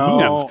You also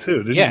No. moved, too.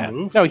 Didn't Yeah. you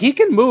move? No, he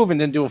can move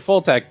and then do a full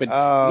attack, but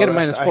Oh, you get a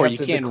that's- I -4. have You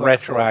to can't declare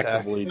full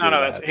attack. retroactively No, do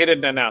that's that. he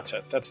didn't announce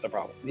it. That's the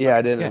problem. Yeah,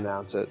 I didn't Yeah.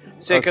 announce it.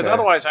 See, because Okay.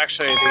 otherwise,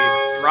 actually,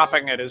 the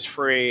dropping it is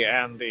free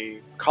and the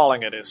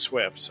calling it is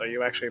swift. So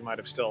you actually might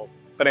have still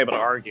been able to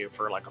argue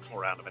for like a full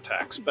round of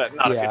attacks, but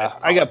not if you Yeah, didn't.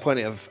 I got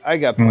plenty of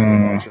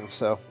options.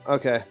 So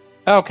okay.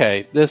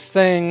 Okay, this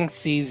thing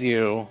sees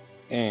you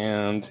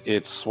and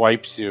it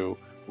swipes you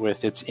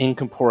with its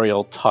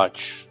incorporeal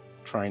touch,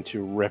 trying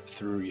to rip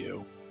through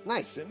you.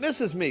 Nice. It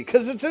misses me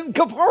because it's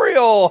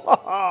incorporeal. Ha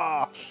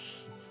ha.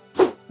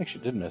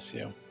 Actually, did miss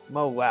you.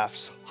 Mo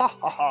laughs. Ha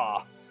ha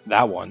ha.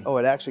 That one. Oh,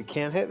 it actually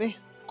can't hit me.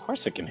 Of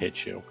course, it can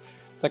hit you.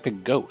 It's like a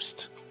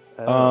ghost.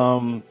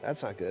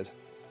 That's not good.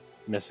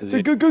 Misses It's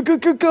a you. good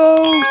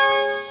ghost.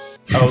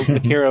 Oh,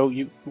 Akiro,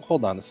 you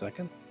hold on a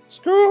second.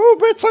 Scoob,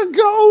 it's a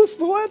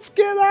ghost. Let's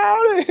get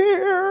out of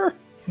here.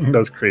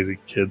 Those crazy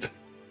kids.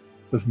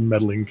 Those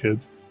meddling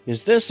kids.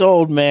 Is this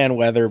old man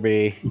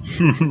Weatherby?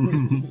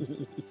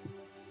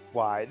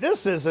 Why,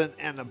 this isn't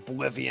an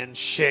Oblivion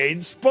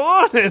Shade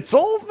Spawn. It's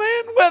Old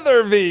Man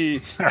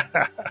Weatherby.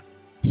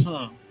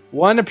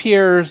 One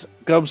appears,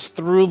 goes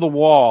through the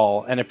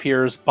wall, and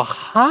appears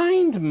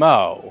behind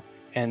Mo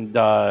and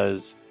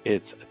does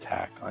its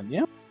attack on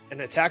you.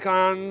 An attack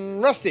on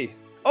Rusty.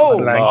 Oh,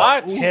 Like-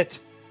 What? hit.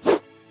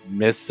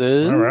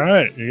 Misses. All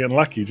right. You're getting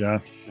lucky,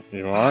 John.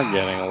 You are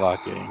getting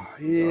lucky.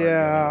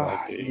 Yeah,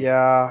 lucky.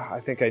 yeah. I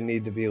think I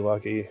need to be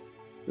lucky.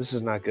 This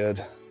is not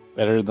good.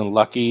 Better than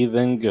lucky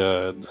than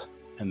good.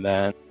 And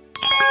then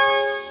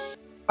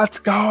What's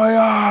going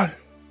on?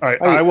 All right,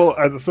 Oh, I will,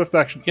 as a swift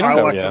action, You don't I'll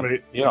go yet.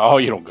 activate. You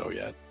don't go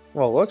yet.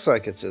 Well, it looks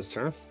like it's his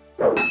turn.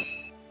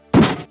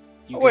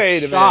 You Wait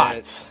get a shot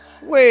minute.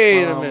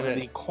 Wait a from minute.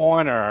 the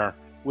corner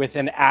with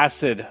an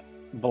acid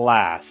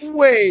blast.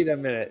 Wait a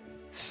minute.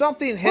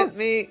 Something hit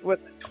me with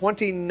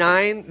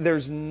 29.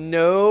 There's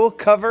no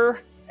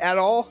cover at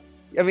all.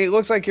 I mean, it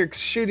looks like you're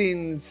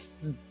shooting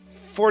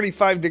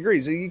 45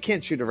 degrees. You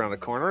can't shoot around a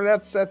corner.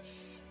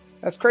 That's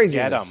crazy.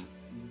 Get him.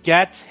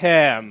 Get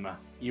him.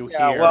 You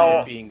Yeah, hear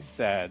well- it being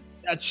said.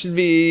 That should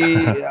be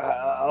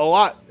a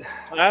lot.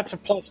 That's a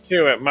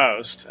 +2 at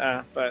most,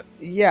 but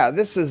Yeah,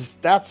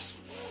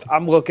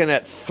 I'm looking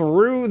at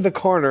through the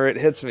corner. It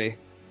hits me.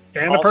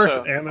 And a person.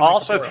 And an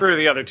also incorporeal. through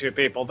the other two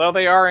people, though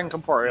they are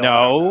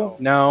incorporeal.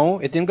 No,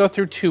 it didn't go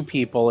through 2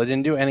 people. It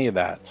didn't do any of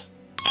that.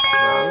 No,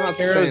 I'm not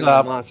Here's saying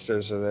up. the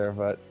monsters are there,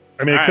 but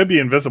I mean, it All could right. be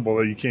invisible,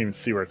 though you can't even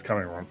see where it's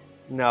coming from.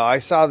 no, I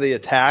saw the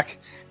attack,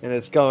 and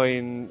it's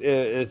going.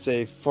 It's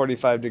a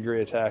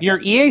 45-degree attack. Your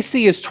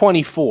EAC is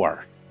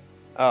 24.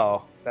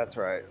 Oh, that's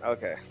right.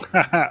 Okay,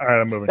 All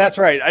right, I'm moving. that's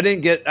right. I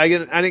didn't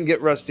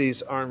get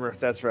Rusty's armor.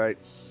 That's right.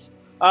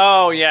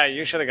 Oh yeah,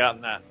 you should have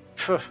gotten that.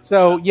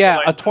 So, yeah,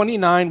 Like- a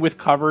 29 with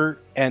cover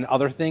and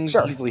other things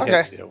Sure, easily okay.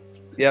 hits you.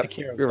 Yep, Take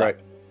care of you're that.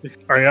 right.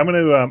 All right, I'm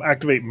going to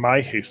activate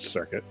my haste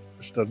circuit,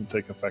 which doesn't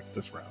take effect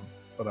this round,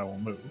 but I will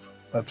move.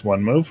 That's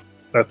one move.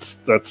 That's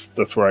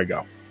where I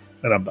go,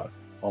 and I'm done.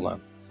 Hold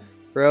on.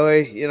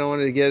 Really, you don't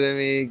want to give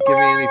me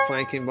any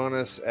flanking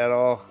bonus at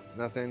all?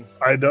 Nothing.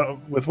 I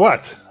don't. With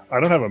what? I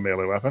don't have a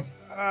melee weapon.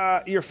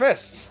 Your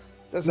fists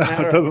doesn't No,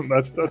 matter. it doesn't.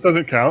 That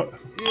doesn't count.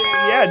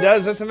 Yeah, it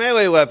does. It's a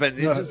melee weapon.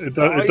 No, It's just, it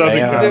does- all it you doesn't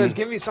need to count. do is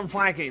give me some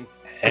flanking.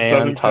 And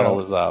doesn't Tuttle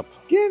count. is up.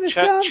 Give me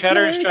some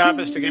Cheddar's job flanking.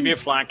 is to give you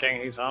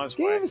flanking. He's on his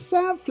way. Give me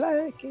some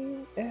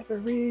flanking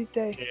every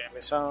day. Give me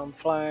some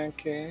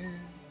flanking.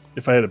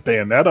 If I had a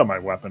bayonet on my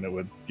weapon, it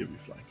would give you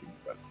flanking,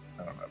 but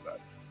I don't have that.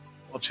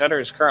 Well, Cheddar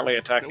is currently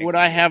attacking. Would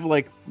I have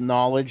like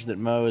knowledge that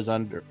Mo is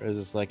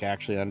like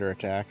actually under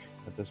attack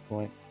at this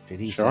point? Did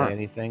he Sure. say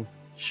anything?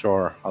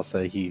 Sure, I'll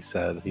say he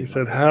said. He he's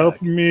said, on "Help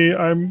attack. me!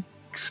 I'm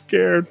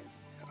scared."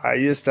 I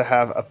used to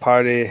have a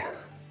party.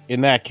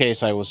 In that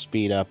case, I will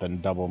speed up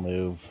and double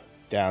move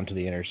down to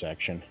the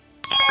intersection.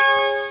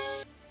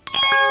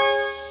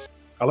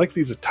 I like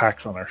these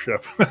attacks on our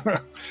ship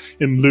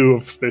in lieu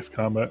of space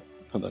combat.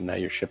 Although now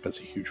your ship has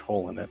a huge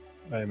hole in it.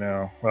 I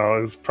know. Well,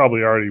 it was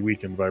probably already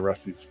weakened by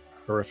Rusty's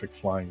horrific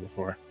flying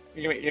before.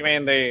 You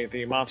mean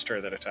the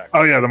monster that attacked?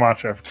 Oh yeah, the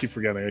monster. I keep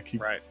forgetting.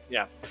 Right.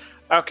 Yeah.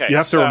 Okay. You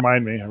have so to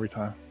remind me every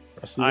time.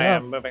 Rusty's I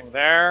up. am moving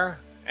there,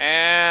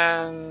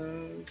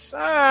 and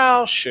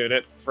I'll shoot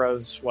it.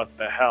 Froze. What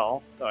the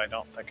hell? Though I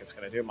don't think it's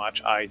going to do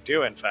much. I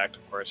do, in fact,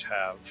 of course,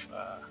 have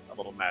a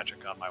little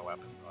magic on my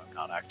weapon, though I'm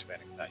not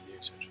activating that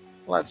usage.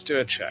 Let's do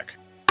a check.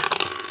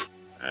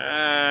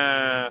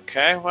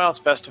 Okay. Well, it's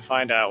best to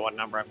find out what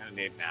number I'm going to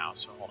need now.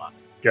 So hold on.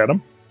 Get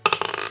him.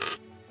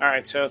 All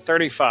right. So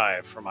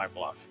 35 for my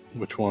bluff.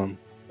 Which one?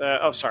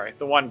 Sorry,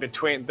 the one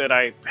between that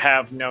I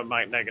have no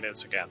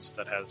negatives against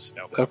that has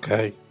no.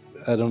 Okay.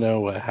 I don't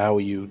know how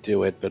you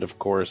do it, but of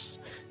course,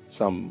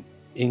 some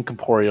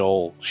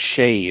incorporeal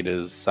shade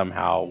is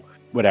somehow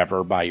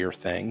whatever by your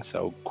thing.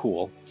 So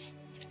cool.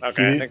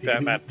 Okay, I think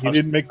that meant he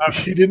didn't make.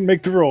 He didn't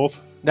make the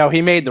rules. No,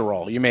 he made the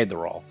roll. You made the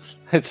roll.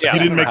 It's, Yeah. He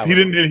didn't I make. don't He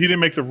know how didn't. He didn't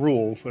make the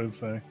rules. I'd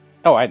say.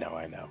 Oh, I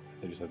know.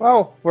 There's a-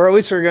 Well, or at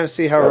least we're going to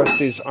see how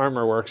Rusty's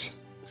armor works.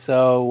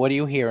 So, what do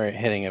you hear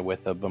hitting it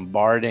with? A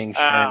bombarding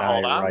hold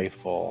Shiranai on.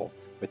 rifle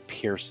with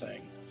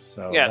piercing.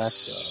 So that's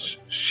Yes,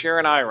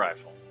 Shiranai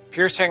rifle,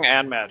 piercing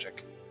and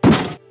magic.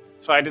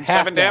 So I did good.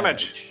 7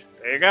 damage.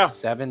 There you go.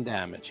 7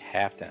 damage,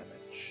 half damage.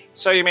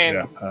 So you mean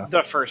Yeah.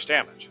 the first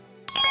damage?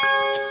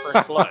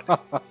 First blood.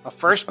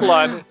 First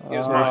blood is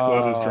First mine.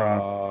 blood is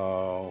drawn.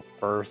 Oh,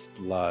 first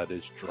blood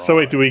is drawn. So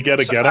wait, do we get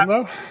to So get him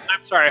though?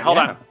 I'm sorry, hold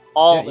Yeah. on.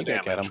 All Yeah, the you gotta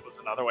get damage him. was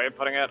another way of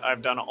putting it.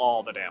 I've done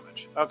all the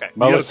damage. Okay.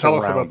 Mo You got is to tell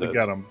us about surrounded. the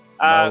get him.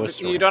 Mo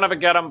is You don't have a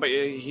get him, but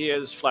he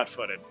is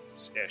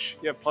flat-footed-ish.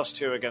 You have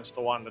 +2 against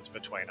the one that's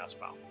between us,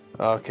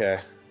 Mo. Okay.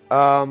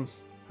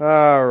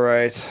 All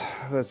right.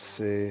 Let's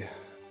see.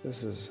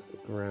 This is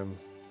grim.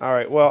 All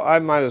right. Well, I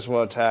might as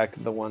well attack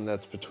the one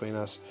that's between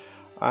us.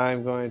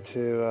 I'm going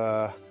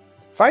to.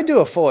 If I do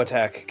a full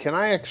attack, can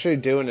I actually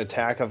do an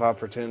attack of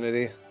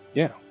opportunity?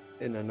 Yeah.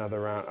 In another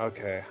round.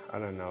 Okay. I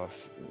don't know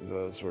if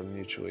those were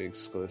mutually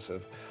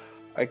exclusive.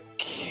 I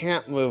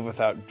can't move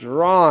without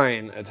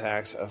drawing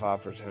attacks of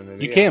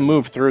opportunity. You can't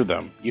move through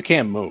them. You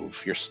can't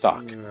move. You're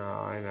stuck. No,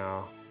 I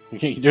know.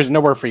 There's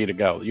nowhere for you to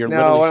go. You're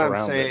No, literally what surrounded.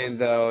 I'm saying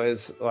though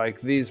is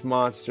like these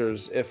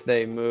monsters, if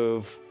they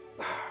move,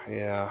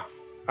 yeah,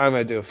 I'm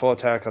gonna do a full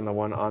attack on the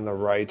one on the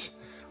right.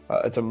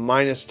 It's a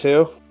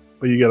 -2.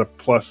 But you get a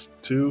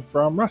 +2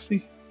 from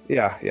Rusty.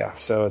 Yeah.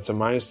 So it's a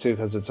 -2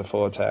 because it's a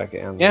full attack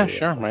and Yeah, the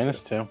sure.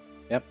 +2. -2.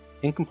 Yep.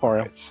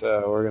 Incorporeal. Right,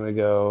 so we're gonna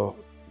go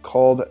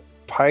cold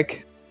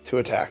pike, 2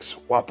 attacks.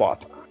 Wop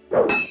wop.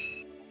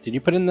 Did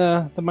you put in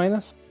the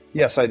minus?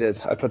 Yes, I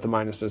did. I put the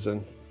minuses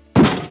in.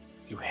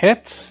 You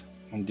hit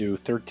and do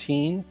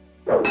 13.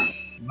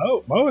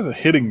 Mo is a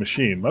hitting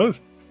machine.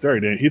 Mo's Very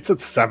dangerous. He said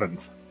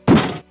 7s.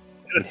 And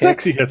a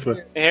 6 he hits with.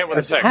 He hit with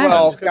a 6.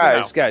 Well, That's good to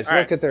know. guys, All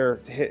look right. at their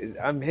hit.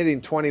 I'm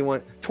hitting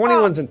 21.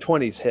 21s and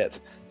 20s hit.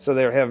 So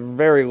they have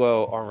very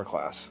low armor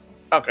class.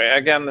 Okay,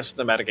 again, this is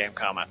the metagame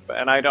comment,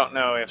 and I don't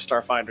know if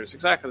Starfinder is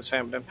exactly the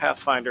same, but in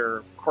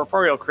Pathfinder,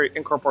 incorporeal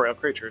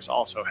creatures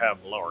also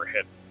have lower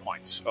hit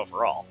points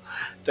overall.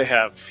 They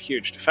have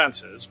huge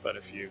defenses, but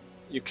if you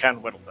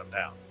can whittle them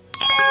down.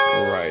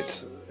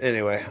 Right.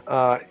 Anyway,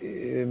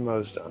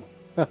 Mo's done.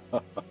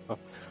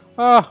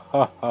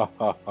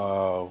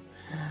 Oh,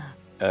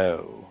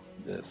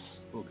 this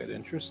will get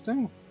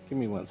interesting. Give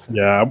me 1 second.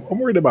 Yeah, I'm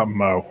worried about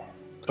Mo.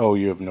 Oh,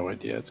 you have no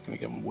idea. It's going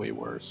to get way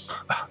worse.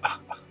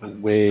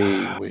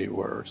 way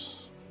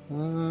worse.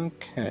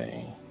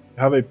 Okay.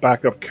 Have a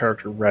backup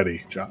character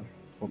ready, John.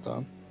 Hold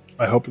on.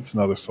 I hope it's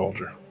another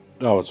soldier.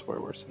 Oh, it's way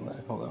worse than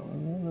that. Hold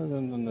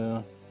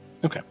on.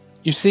 Okay.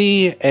 You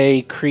see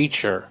a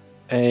creature.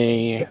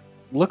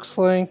 Looks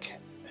like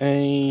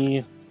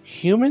a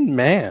human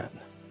man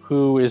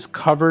who is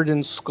covered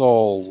in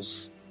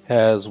skulls,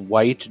 has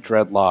white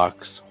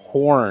dreadlocks,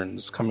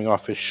 horns coming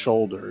off his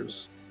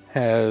shoulders,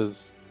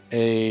 has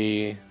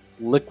a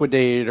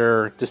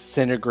liquidator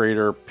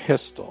disintegrator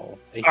pistol,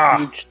 a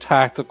huge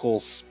tactical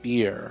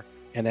spear,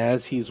 and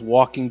as he's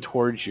walking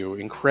towards you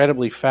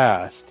incredibly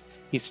fast,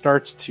 he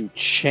starts to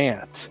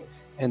chant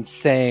and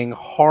saying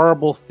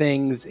horrible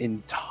things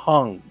in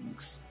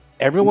tongues.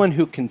 Everyone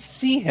who can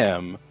see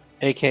him,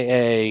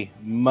 aka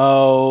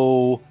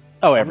Mo,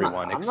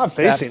 everyone. I'm not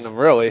facing them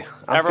really.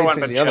 I'm Everyone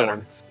facing but the other Cheddar.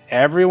 one.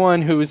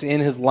 Everyone who's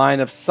in his line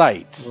of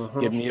sight, Mhm.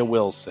 give me a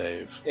will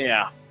save.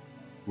 Yeah.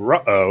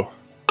 Uh-oh.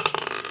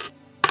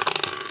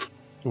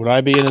 Would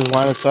I be in his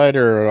line of sight,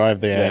 or do I have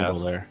the Yes.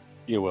 angle there?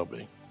 You will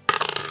be.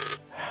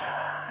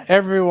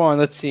 Everyone,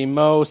 let's see.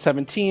 Mo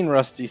 17,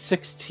 Rusty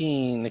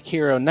 16,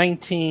 Akiro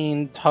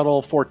 19,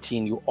 Tuttle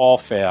 14. You all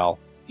fail.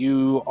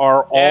 You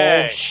are all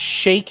Yay.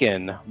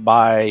 shaken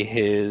by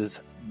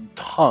his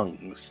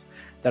tongues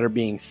that are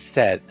being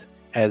said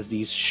as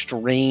these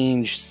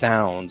strange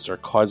sounds are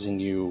causing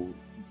you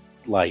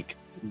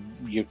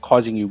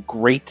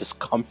great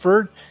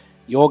discomfort.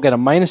 You all get a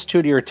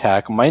 -2 to your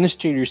attack, -2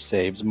 to your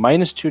saves,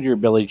 -2 to your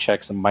ability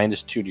checks, and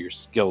 -2 to your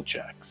skill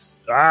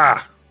checks.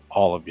 Ah!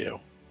 All of you.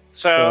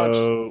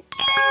 So,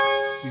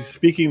 He's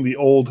speaking the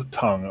old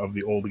tongue of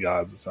the old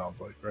gods, it sounds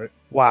like, right?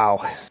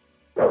 Wow.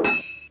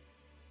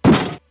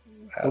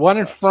 The one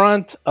in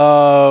front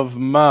of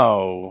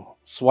Mo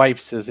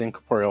swipes his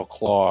incorporeal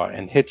claw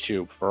and hits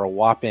you for a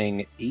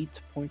whopping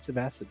 8 points of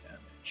acid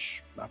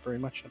damage. Not very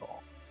much at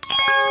all.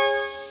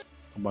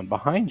 The one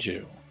behind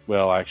you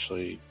will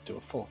actually do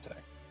a full attack.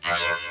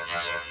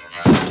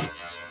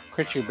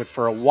 Crit you, but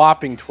for a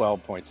whopping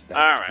 12 points of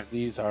damage. All right. 'Cause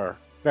these are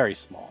very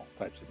small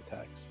types of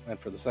attacks. And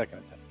for the second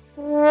attack.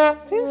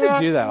 It seems to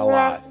do that a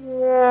lot.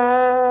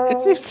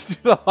 It seems to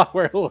do that a lot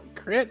where it'll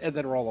crit and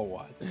then roll a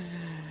 1.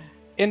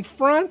 In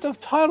front of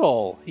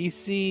Tuttle, he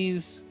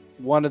sees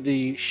one of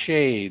the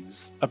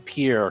shades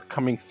appear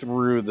coming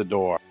through the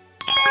door.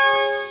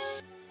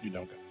 You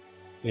don't go.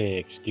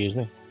 Excuse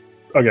me?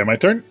 Okay, my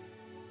turn?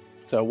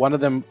 So one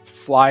of them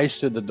flies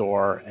through the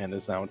door and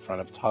is now in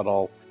front of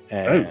Tuttle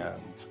and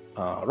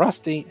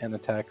Rusty and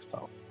attacks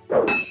Tuttle.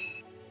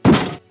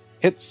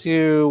 Hits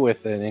you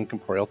with an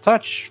incorporeal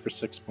touch for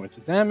 6 points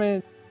of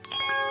damage.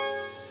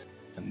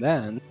 And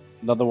then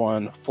another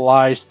one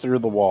flies through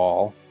the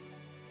wall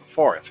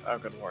 4th. Oh,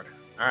 good lord.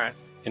 All right.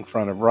 in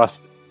front of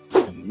Rusty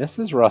and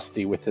misses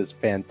Rusty with his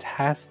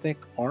fantastic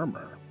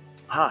armor.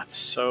 It's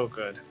so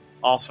good.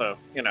 Also,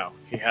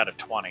 he had a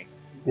 20.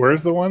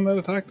 Where's the one that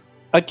attacked?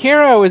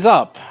 Akira is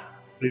up.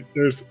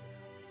 There's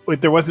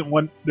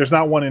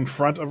not one in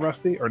front of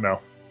Rusty, or no?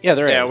 Yeah,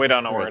 there is. Yeah, we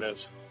don't know There where it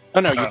is. Oh,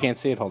 no, you Oh. can't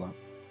see it. Hold on.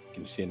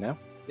 Can you see it now?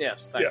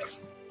 Yes, thank you.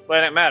 Yes.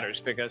 But it matters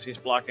because he's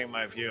blocking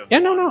my view of Yeah,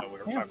 the no, one no. that we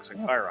were Yeah, focusing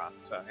yeah. fire on.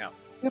 So,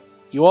 yeah.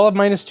 You all have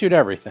 -2 to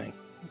everything.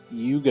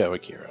 You go,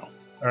 Akira.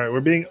 All right, we're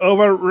being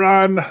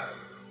overrun. All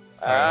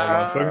right, hold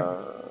on a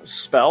second.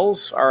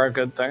 Spells are a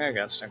good thing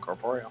against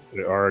incorporeal.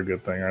 They are a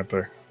good thing, aren't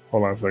they?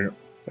 Hold on a second.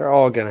 They're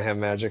all gonna have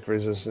magic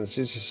resistance.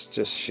 You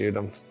just shoot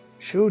them.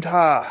 Shoot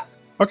her.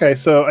 Okay,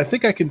 so I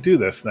think I can do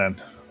this then.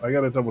 I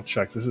gotta double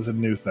check. This is a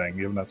new thing.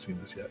 You have not seen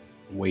this yet.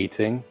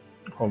 Waiting.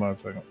 Hold on a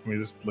second. Let me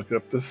just look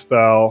up the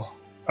spell.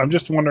 I'm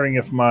just wondering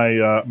if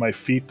my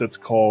feat that's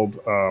called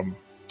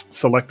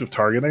selective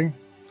targeting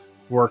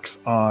works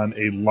on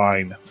a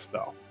line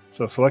spell.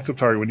 So selective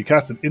target, when you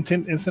cast an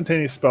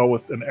instantaneous spell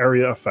with an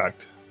area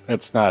effect.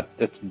 It's not.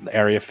 It's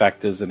area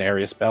effect is an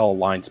area spell.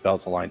 Line spell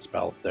is a line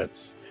spell.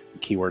 That's the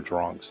keyword's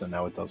wrong, so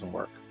no, it doesn't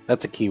work.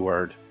 That's a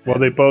keyword. Well,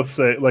 they both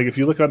say, like, if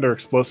you look under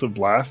explosive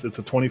blast, it's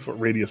a 20-foot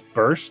radius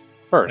burst.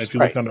 And First, if you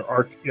right. look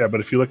under but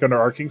if you look under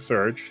arcing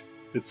surge,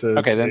 it says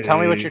Okay, then tell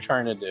me what a you're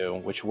trying to do.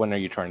 Which one are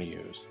you trying to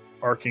use?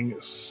 arcing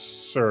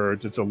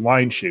surge. It's a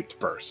line-shaped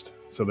burst,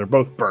 so they're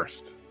both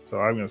burst. So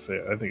I'm going to say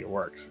I think it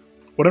works.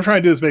 What I'm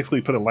trying to do is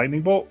basically put a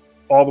lightning bolt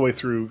all the way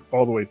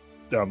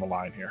down the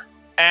line here.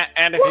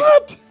 And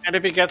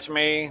if he gets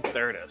me,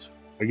 there it is.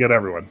 I get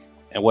everyone.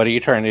 And what are you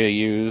trying to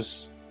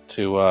use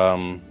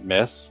to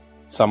miss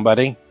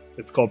somebody?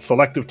 It's called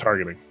selective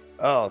targeting.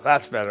 Oh,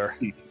 that's better.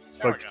 Feet.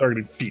 Selective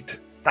targeting feet.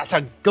 That's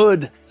a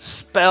good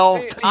spell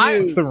See, to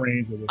What's use. the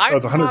range of this? I Oh,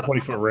 it's thought-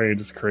 120-foot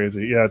range. It's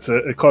crazy. Yeah,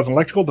 it causes an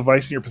electrical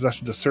device in your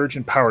possession to surge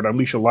in power to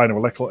unleash a line of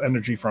electrical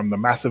energy from the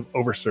massive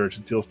oversurge.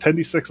 It deals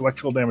 10d6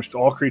 electrical damage to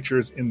all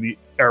creatures in the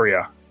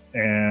area.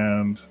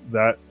 And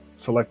that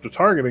selective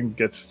targeting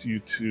gets you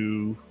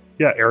to,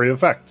 area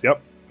effect.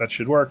 Yep, that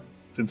should work.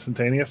 It's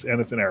instantaneous,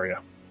 and it's an area.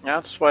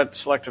 That's what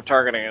selective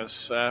targeting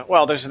is.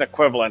 Well, there's an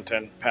equivalent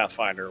in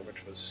Pathfinder,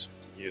 which was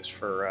used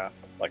for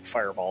like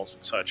fireballs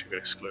and such. You could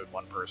exclude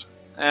one person.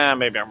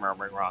 Maybe I'm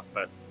remembering wrong,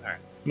 but all right.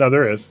 No,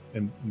 there is.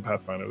 In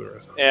Pathfinder, there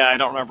is. Yeah, I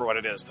don't remember what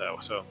it is, though,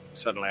 so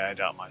suddenly I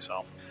doubt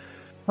myself.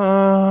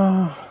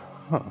 Huh.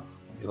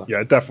 Yeah,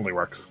 it definitely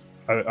works.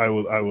 I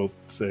will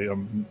say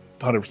I'm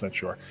 100%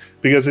 sure.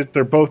 Because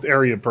they're both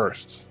area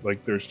bursts.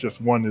 Like, there's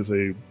just one is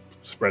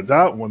spreads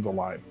out, one's a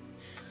line.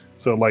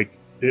 So, like,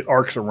 it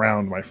arcs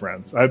around, my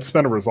friends. I have to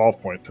spend a resolve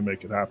point to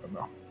make it happen,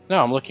 though.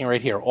 No, I'm looking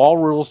right here. All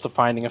rules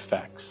defining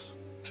effects.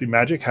 See,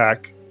 Magic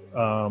Hack,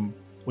 when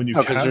you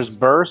Because cast... there's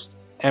burst,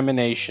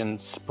 emanation,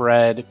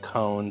 spread,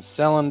 cone,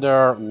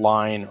 cylinder,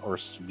 line, or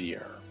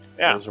sphere.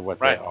 Yeah, Those are what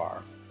right. they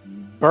are.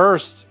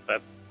 Burst,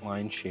 That-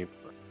 line shaped.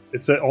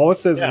 all it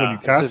says is when Yeah, you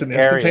it cast says an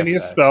area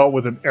instantaneous effect. spell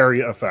with an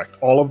area effect.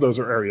 All of those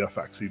are area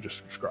effects you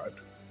just described.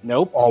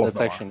 Nope, All of that's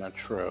them actually not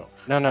true.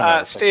 No.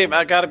 that's Steve, actually-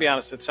 I got to be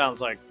honest. It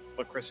sounds like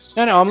what Chris is.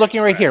 No, I'm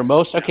looking right here.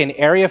 Correct. An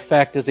area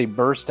effect is a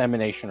burst,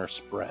 emanation, or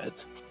spread.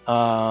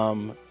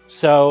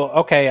 So,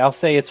 okay, I'll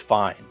say it's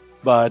fine,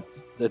 but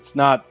it's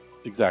not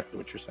exactly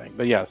what you're saying.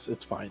 But yes,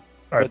 it's fine.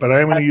 All right, But but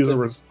I'm going to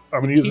that's use the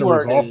I'm going to use a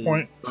Keyword resolve is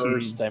point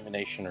burst, to...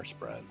 emanation, or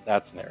spread.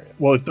 That's an area.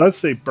 Well, it does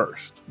say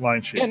burst,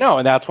 line shape. Yeah, no,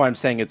 and that's why I'm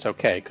saying it's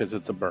okay, because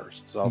it's a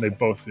burst. So I'll And they say-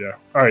 both, yeah.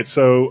 All right,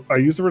 so I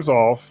use the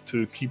resolve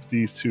to keep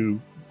these two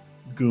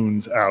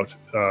goons out,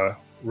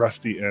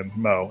 Rusty and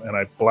Mo, and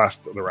I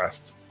blast the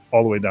rest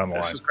all the way down the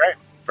This line. is great.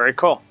 Very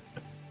cool.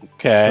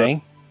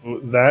 Okay.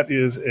 That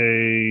is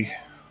a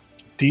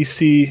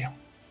DC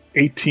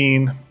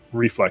 18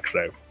 reflex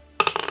save.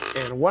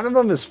 And one of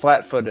them is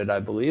flat-footed, I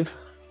believe.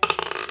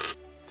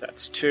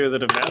 That's two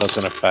that have missed,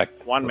 Doesn't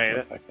affect. One doesn't made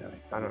it. affect anything.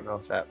 I don't know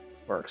if that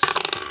works.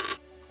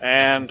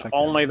 and Doesn't affect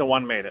only the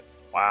one made it.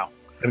 Wow,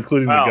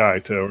 Including Wow. the guy,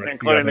 too. Right?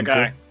 including the You got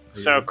him, guy. too?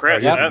 So,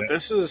 Chris, Yeah.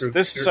 this is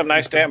There's some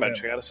nice some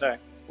damage. I got to say,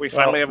 we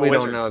finally have a we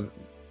wizard. don't know.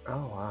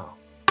 Oh, wow.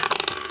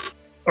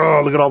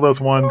 Oh, look at all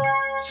those ones.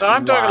 So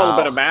I'm doing a little Wow.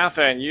 bit of math,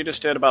 and you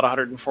just did about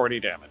 140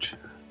 damage.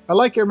 I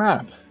like your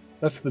math.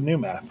 That's the new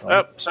math.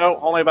 Oh, so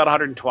only about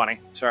 120.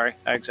 Sorry,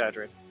 I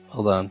exaggerated.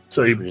 Hold on.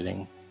 So Just you-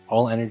 reading.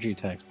 All energy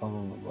attacks, blah, blah,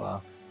 blah,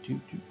 blah.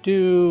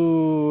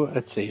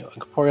 Let's see.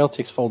 Incorporeal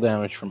takes full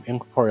damage from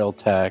incorporeal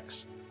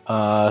attacks.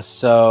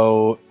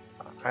 So,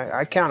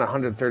 I count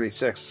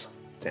 136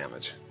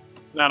 damage.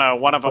 No,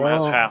 one of them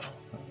has Well- half.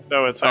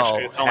 So it's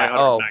actually it's only half.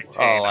 Oh,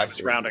 119. oh, I It's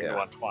see. rounding to Yeah.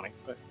 120.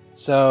 But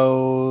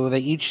so they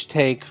each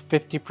take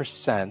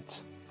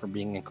 50% for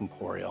being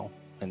incorporeal,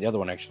 and the other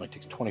one actually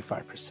takes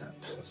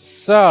 25%.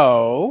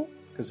 So,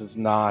 because it's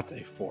not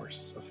a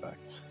force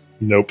effect.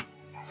 Nope.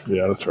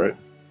 Yeah, that's right.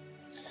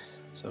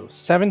 So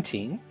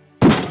 17.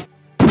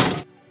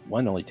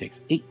 One only takes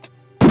 8.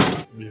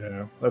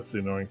 Yeah, that's the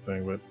annoying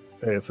thing. But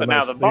hey, it's a But now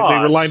nice. the They were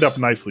boss- lined up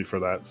nicely for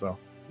that. So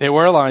They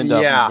were lined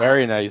up Yeah.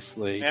 very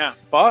nicely. yeah,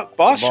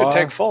 boss should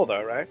take Boss. full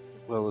though, right?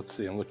 Well, let's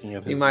see. I'm looking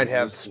at He his might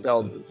have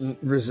spelled resistances.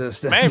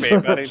 resistance.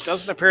 Maybe, but he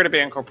doesn't appear to be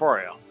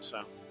incorporeal. So,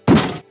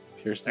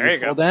 Appears to There be you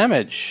full go.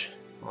 damage.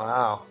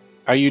 Wow.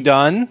 Are you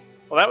done?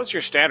 well, that was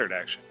your standard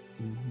action.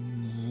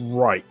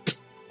 right.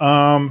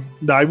 Now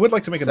I would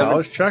like to make a 7.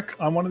 knowledge check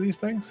on one of these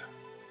things.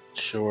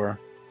 Sure.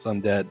 It's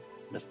undead.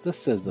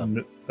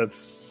 Mysticism.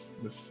 That's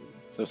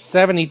So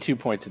 72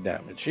 points of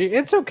damage.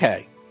 It's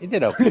okay. You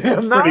did okay.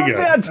 Not pretty a good.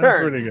 bad That's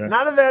turn. pretty good.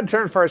 Not a bad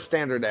turn for a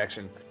standard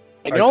action.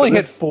 And All you right, only so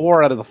hit this-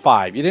 4 out of the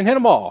 5. You didn't hit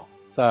them all.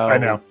 So I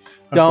know.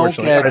 Don't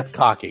Unfortunately. get All right,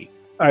 cocky.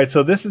 all right,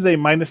 so this is a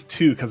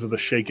 -2 because of the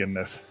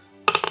shakenness.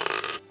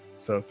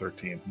 So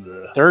 13.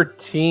 Ugh.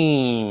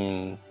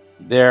 13.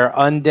 They're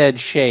undead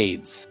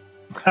shades.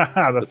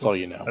 That's all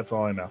you know. That's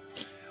all I know.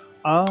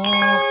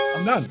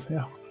 I'm done.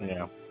 Yeah.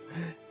 Yeah.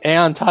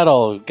 And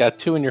Tuttle got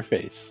 2 in your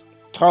face.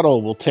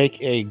 Tuttle will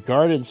take a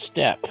guarded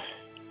step,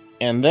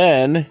 and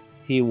then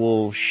he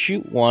will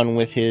shoot one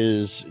with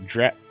his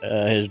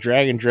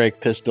Dragon Drake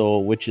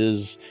pistol, which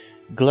is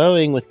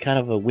glowing with kind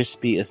of a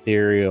wispy,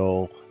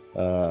 ethereal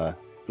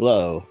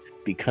glow,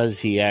 because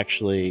he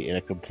actually, in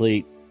a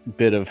complete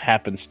bit of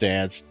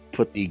happenstance,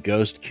 put the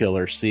Ghost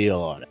Killer seal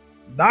on it.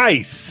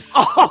 Nice.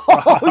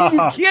 Oh,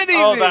 you kidding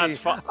Oh, me? that's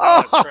fun.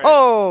 Oh, that's great.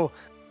 Oh,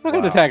 It's not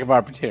an Wow. attack of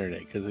opportunity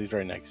because he's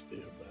right next to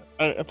you.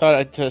 But I thought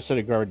I said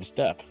a guarded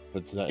step,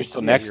 but it's not. You're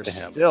still yeah, next you're to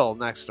him. Still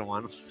next to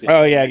one.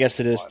 Oh yeah, I guess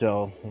it is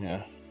still.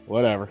 Yeah,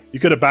 whatever. You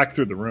could have backed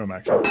through the room,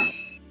 actually.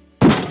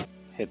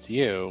 Hits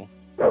you.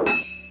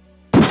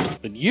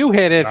 But you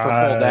hit it for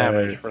full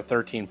damage Nice. for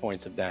 13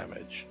 points of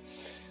damage.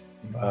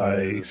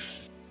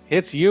 Nice.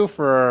 Hits you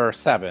for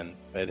 7.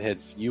 It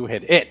hits you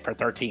hit it for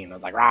 13. I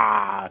was like,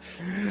 rah.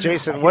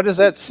 Jason, what does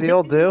that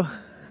seal do?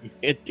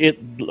 It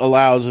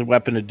allows a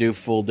weapon to do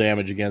full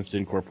damage against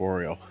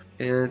incorporeal.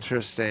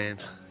 Interesting.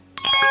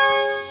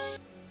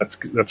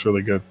 That's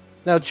really good.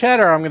 Now,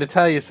 Cheddar, I'm going to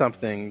tell you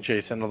something,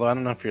 Jason. Although I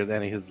don't know if you're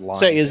any of his lines.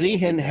 Say, is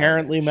he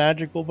inherently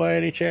magical by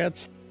any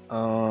chance?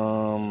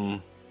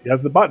 He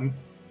has the button.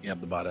 You have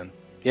the button.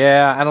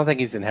 Yeah, I don't think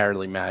he's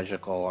inherently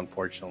magical,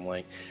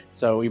 unfortunately.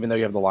 So even though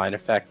you have the line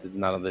effect,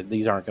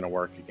 these aren't going to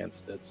work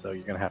against it. So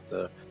you're going to have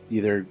to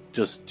either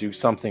just do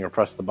something or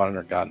press the button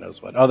or God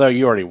knows what. Although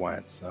you already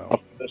went, so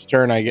This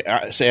turn,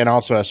 and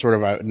also as sort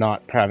of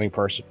not having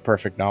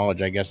perfect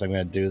knowledge, I guess I'm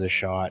going to do the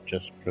shot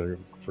just for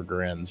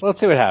grins. well, let's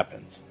see what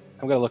happens.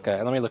 I'm going to look at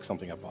it. Let me look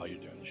something up while you're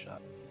doing the shot.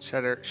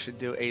 Cheddar should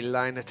do a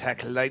line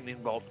attack lightning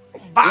bolt.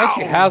 He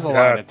actually has a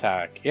line Yeah.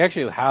 attack. He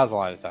actually has a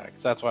line attack.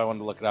 So that's why I wanted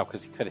to look it up,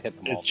 because he could have hit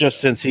them all. It's just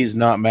since he's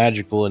not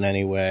magical in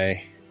any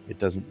way,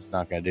 it's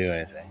not going to do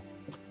anything.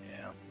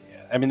 Yeah.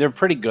 I mean, they're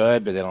pretty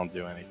good, but they don't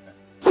do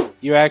anything.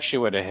 You actually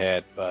would have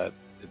hit, but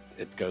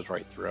it goes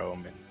right through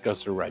them and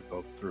goes through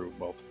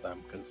both of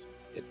them, because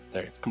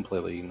it's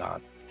completely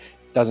not.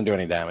 Doesn't do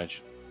any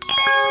damage.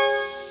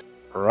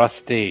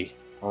 Rusty.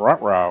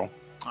 Ruh-roh.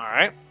 All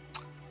right.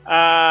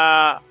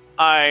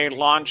 I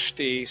launched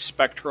the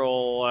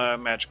spectral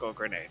magical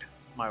grenade,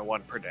 my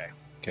one per day.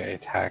 Okay,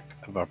 attack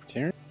of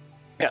opportunity.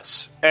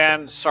 Yes,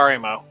 and sorry,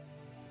 Mo.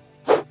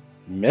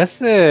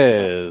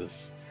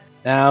 Misses.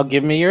 Now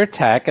give me your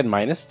attack at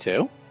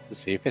 -2 to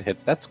see if it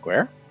hits that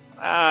square.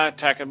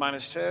 Attack at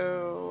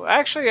 -2.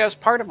 Actually, as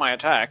part of my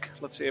attack,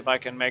 let's see if I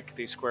can make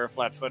the square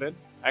flat-footed.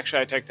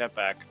 Actually, I take that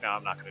back. No,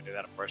 I'm not going to do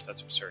that, of course.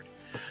 That's absurd.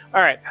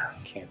 All right.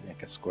 Can't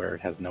make a square.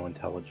 It has no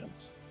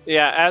intelligence.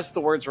 Yeah, as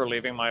the words were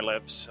leaving my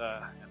lips,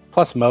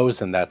 Plus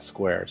Mo's in that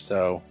square,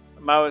 so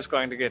Mo is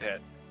going to get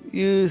hit.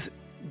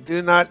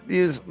 Do not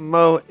use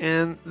Mo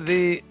in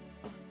the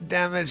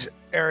damage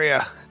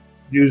area.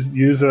 Use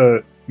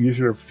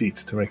your feet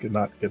to make it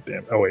not get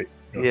damaged. Oh wait,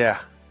 no. Yeah.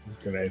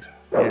 Grenade.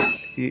 Yeah.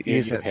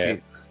 Use you that hit.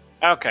 feat.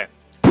 Okay.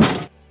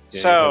 Yeah,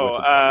 So,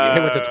 you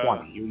hit with the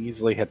 20. You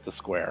easily hit the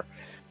square.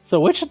 So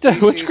which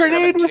grenade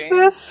was 17?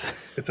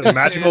 this? It's a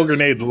magical is-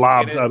 grenade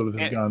lobs It out is- of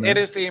his it- gun. It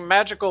is the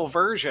magical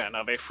version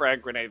of a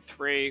frag grenade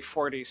 3,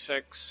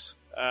 46,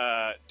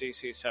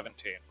 DC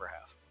 17 for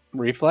half.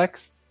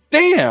 Reflex?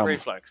 Damn!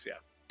 Reflex, yeah.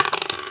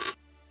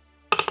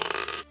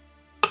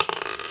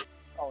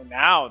 Oh,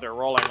 now they're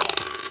rolling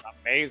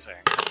amazing.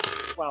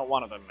 Well,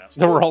 one of them missed.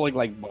 They're rolling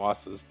like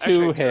bosses. Actually,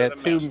 Two of hit,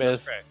 them two That's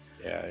missed. great.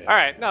 Yeah, yeah. All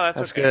right, no, that's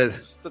That's okay. good.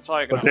 That's all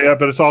I can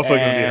but it's also going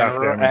to be half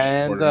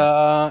damage.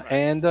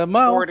 And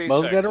Mo's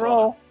 46, got a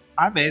roll.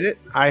 I made it.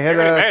 I You hit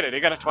already made it. You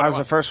got a I 21. was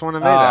the first one to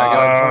make it. I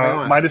got a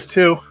 21.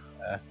 -2.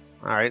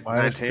 All right,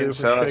 minus 19. 2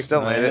 So for I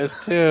still made it.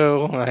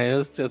 -2.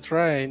 -2. That's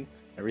right.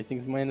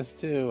 Everything's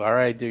 -2. All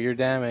right, do your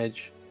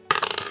damage.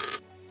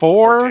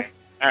 14.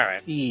 All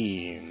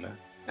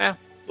right.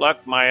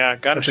 Look, my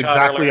gunshot. That's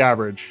exactly earlier-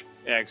 average.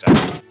 Yeah,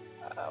 exactly.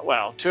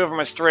 Well, two of them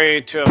is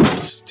 3, two of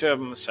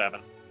them is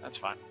 7. That's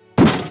fine.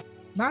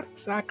 Not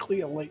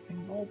exactly a lightning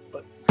bolt,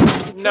 but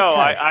it's No,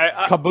 okay.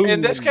 I Kaboom.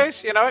 in this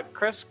case, you know what,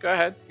 Chris, go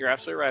ahead. You're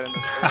absolutely right in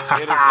this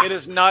case. It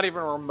is not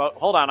even remote.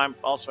 Hold on, I'm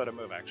also at a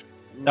move action.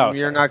 No, You're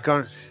sorry. not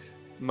going.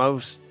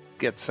 Most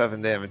get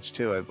 7 damage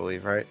too, I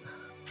believe, right?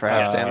 For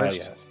half damage.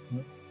 Yes.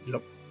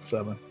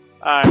 7.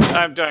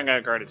 I'm doing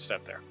a guarded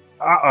step there.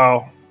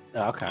 Uh-oh.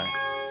 Okay.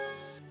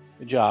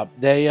 Good job.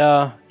 You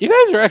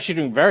guys are actually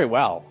doing very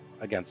well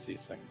against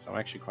these things. I'm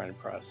actually quite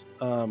impressed.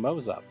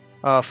 Mo's up.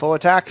 Full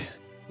attack.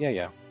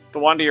 Yeah. The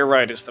one to your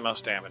right is the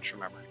most damage.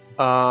 Remember.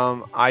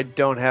 I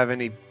don't have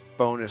any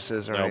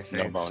bonuses or Nope,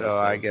 anything, no so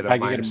bonuses. I get I a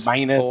get a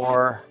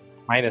 -4.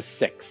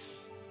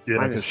 -6. Yeah,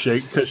 Minus-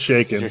 it's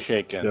shaken. You're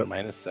shaken. Yep.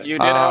 -6. You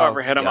did, Oh,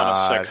 however, hit him on a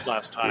God. 6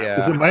 last time. Yeah.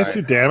 Is it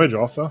 -2 damage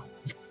also?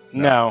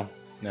 No.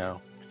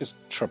 Just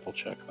triple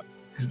check that.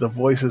 Because the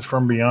voices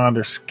from beyond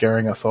are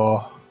scaring us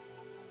all.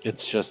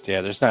 It's just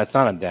it's not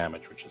on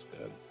damage, which is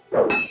good.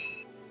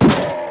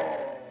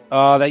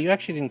 That you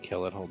actually didn't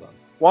kill it. Hold on.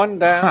 One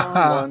down,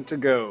 one to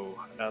go.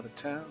 Another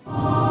town.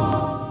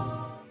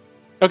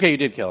 Okay, you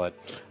did kill it.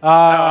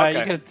 okay.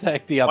 You can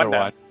attack the other One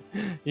down.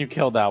 one. You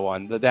killed that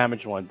one, the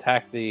damaged one.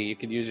 You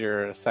could use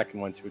your second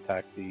one to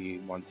attack the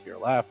one to your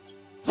left.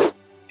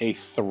 A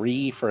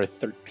 3 for a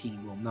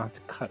 13 will not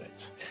cut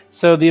it.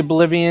 So the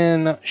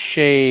Oblivion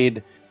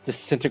Shade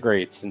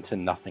disintegrates into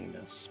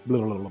nothingness. Blah,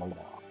 blah, blah, blah.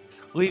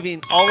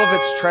 Leaving all of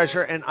its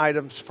treasure and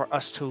items for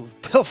us to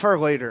pilfer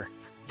later.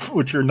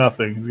 Which are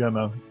nothing. He's got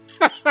nothing.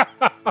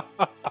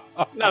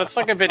 No, it's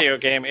like a video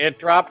game. It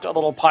dropped a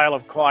little pile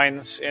of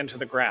coins into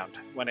the ground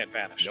when it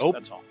vanished. Nope.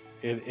 That's all.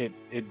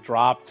 It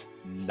dropped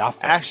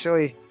nothing.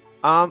 Actually,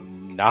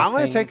 nothing I'm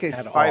going to take a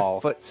at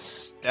 5-foot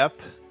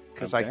step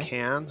because I Okay.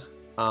 can.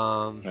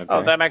 Okay.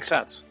 Oh, that makes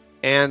sense.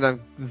 And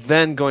I'm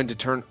then going to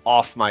turn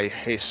off my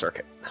haste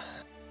circuit.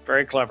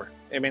 Very clever.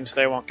 It means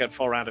they won't get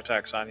full round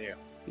attacks on you.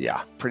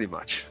 Yeah, pretty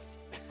much.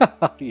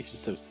 You're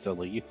so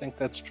silly. You think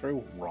that's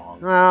true? Wrong.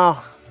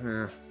 Well,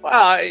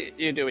 Well,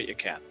 you do what you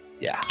can.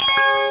 yeah.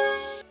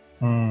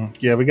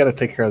 Yeah, we got to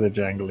take care of the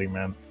jangly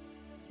man.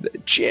 The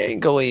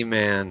Jangly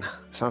Man.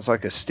 Sounds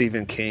like a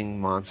Stephen King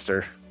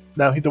monster.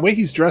 Now, the way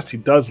he's dressed, he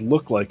does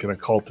look like an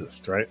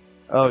occultist, right?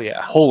 Oh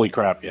yeah. Holy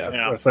crap! Yeah.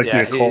 Yeah. It's like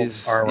the occult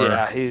he's, armor.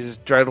 yeah, he's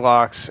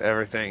dreadlocks,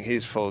 everything.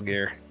 He's full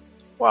gear.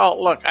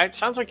 Well, look, it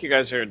sounds like you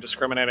guys are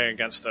discriminating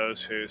against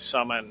those who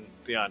summon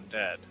the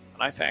undead.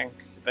 And I think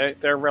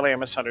they're really a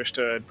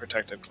misunderstood,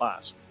 protected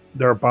class.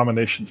 They're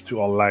abominations to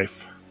all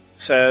life.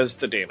 Says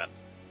the demon.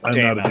 I'm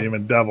not a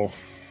demon devil.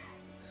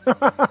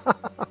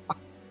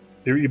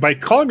 By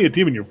calling me a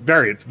demon,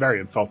 it's very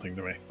insulting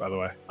to me, by the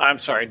way. I'm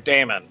sorry,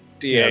 Damon.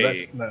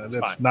 D-A-E. That's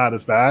fine. not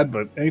as bad,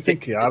 but anything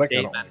chaotic,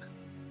 I don't.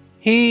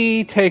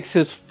 He takes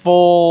his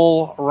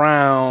full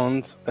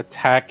round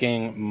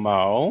attacking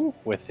Mo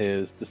with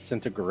his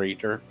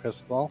disintegrator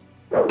pistol.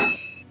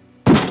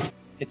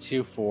 Hits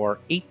you for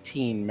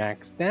 18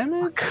 max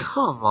damage.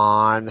 Come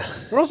on.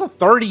 Rolls a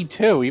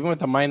 32, even with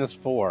the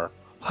 -4.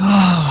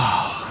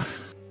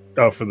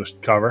 Oh, for the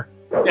cover?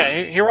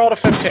 Yeah, he rolled a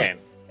 15.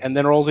 And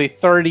then rolls a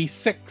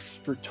 36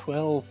 for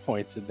 12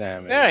 points of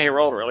damage. Yeah, he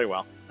rolled really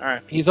well. All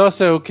right. He's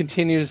also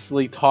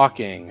continuously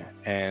talking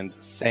and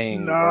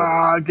saying...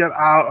 No, get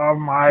out of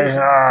my head.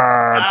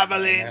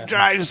 Babbling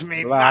drives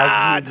me blah,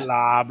 mad.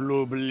 blah,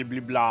 blah, blah, blah,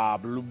 blah,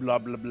 blah, blah,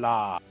 blah,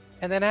 blah.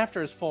 And then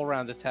after his full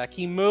round attack,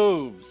 he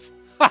moves.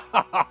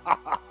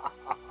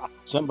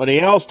 Somebody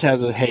else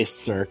has a haste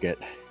circuit.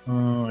 I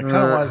kind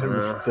of wanted him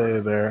to stay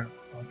there.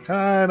 I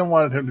kind of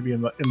wanted him to be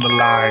in the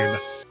line.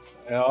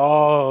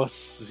 Oh,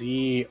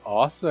 he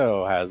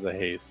also has a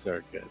haste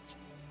circuit.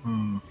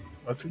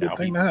 That's a good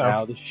thing to have.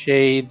 Now the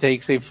Shade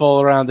takes a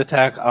full round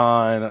attack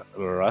on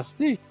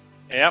Rusty.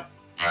 Yep.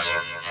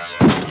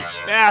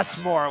 That's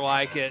more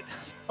like it.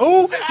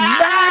 Oh,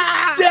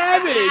 max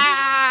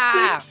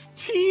damage!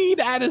 16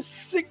 out of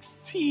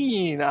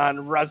 16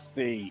 on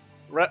Rusty.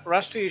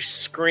 Rusty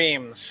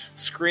screams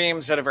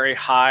at a very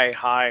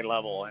high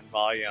level in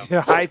volume.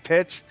 High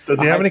pitch.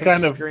 Does he have any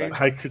High-pitched kind of scream.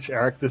 high pitch,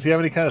 Eric? Does he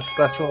have any kind of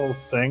special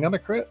thing on the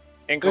crit?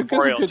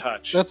 Incorporeal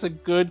touch. That's a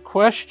good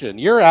question.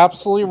 You're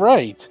absolutely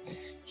right.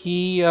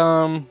 He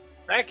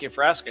Thank you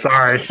for asking.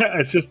 Sorry,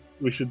 it's just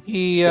we should.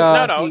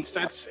 No,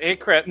 it's a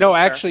crit. No, That's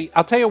fair. actually,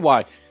 I'll tell you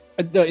why.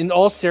 In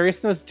all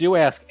seriousness, do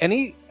ask.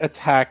 Any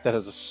attack that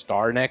has a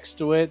star next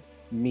to it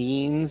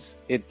means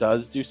it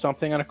does do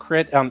something on a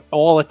crit. On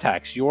all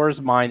attacks,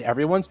 yours, mine,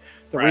 everyone's.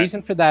 The Right.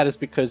 reason for that is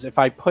because if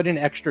I put in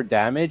extra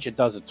damage, it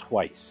does it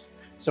twice.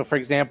 So, for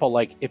example,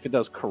 like if it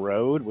does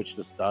corrode, which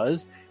this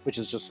does, which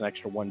is just an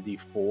extra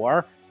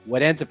 1d4,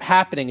 what ends up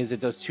happening is it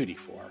does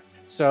 2d4.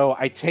 So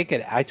I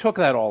took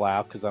that all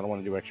out because I don't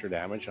want to do extra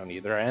damage on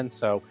either end.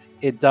 So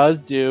it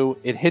hits you,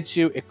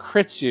 it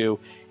crits you,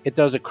 it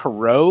does a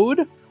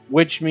corrode,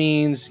 which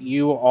means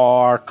you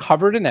are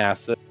covered in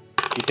acid.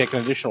 You take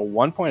an additional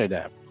 1 point of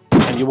damage,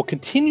 and you will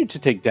continue to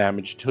take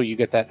damage until you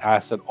get that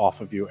acid off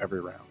of you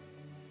every round.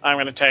 I'm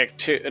going to take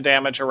 2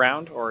 damage a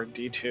round, or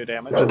D2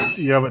 damage.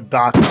 You have a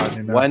dot on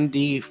you now.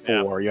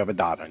 1d4, you have a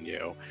dot on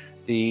you.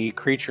 The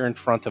creature in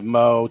front of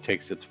Mo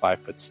takes its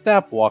 5-foot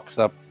step, walks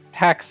up,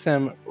 attacks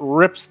him,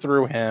 rips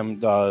through him,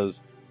 does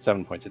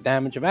 7 points of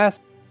damage of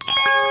acid.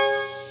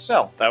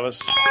 Still, that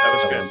was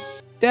good.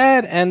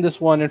 Dead, and this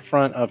one in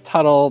front of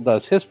Tuttle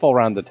does his full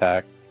round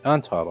attack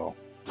on Tuttle.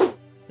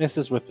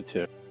 Misses with the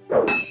 2.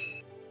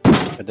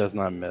 It does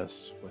not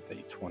miss with a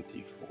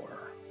 24.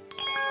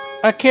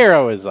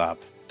 Akiro is up.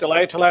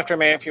 Delay till after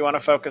me if you want to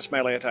focus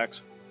melee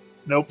attacks.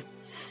 Nope.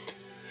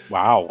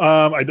 Wow.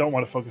 I don't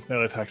want to focus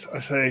melee attacks. I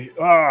say,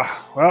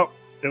 well,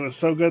 it was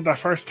so good the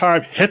first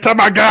time. Hit him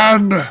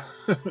again!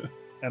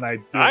 And I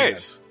do.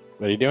 Nice.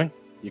 What are you doing?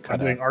 I'm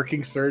doing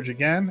Arcing Surge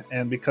again,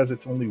 and because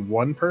it's only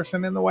one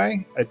person in the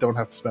way, I don't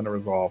have to spend a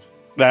resolve.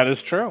 That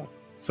is true.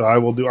 So I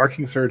will do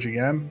Arcing Surge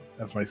again.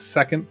 That's my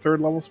second third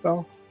level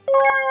spell.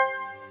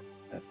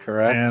 That's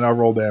correct. And I'll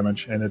roll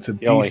damage. And it's a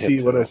You only hit DC,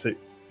 2. what did I say?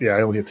 Yeah,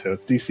 I only hit 2.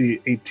 It's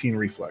DC 18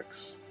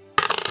 Reflex.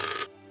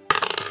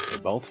 They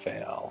both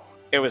fail.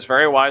 It was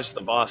very wise of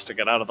the boss to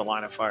get out of the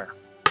line of fire.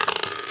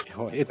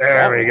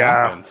 There we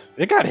go.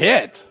 It got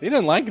hit. He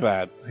didn't like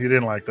that. He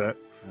didn't like that.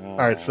 All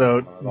right,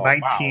 so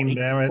 19 8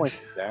 damage.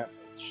 points of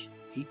damage.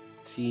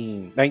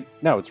 18.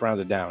 No, it's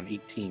rounded down.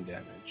 18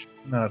 damage.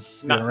 No,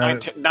 it's Not,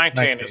 around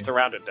 19 is the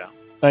rounded down.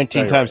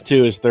 19 Very times right.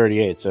 2 is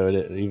 38, so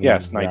it even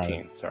Yes, rounded.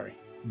 19. Sorry.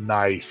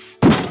 Nice.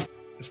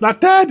 It's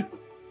not dead.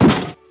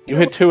 You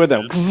hit 2 of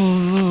them.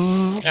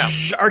 Yeah.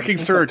 Arcing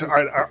Surge,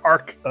 our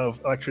arc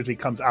of electricity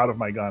comes out of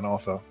my gun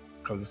also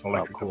because it's an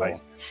electric cool.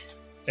 device.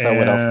 So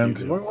what else do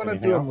you do? What want to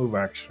Anything do a else? move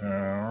action?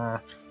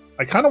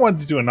 I kind of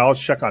wanted to do a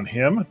knowledge check on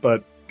him,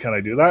 but can I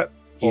do that?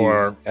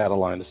 Or He's out of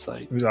line of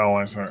sight. he's out of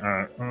line, so,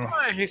 all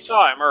right. He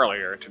saw him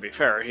earlier, to be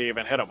fair. He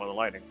even hit him with a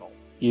lightning bolt.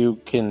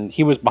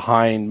 He was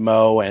behind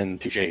Mo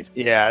and Touche.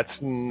 Yeah,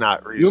 it's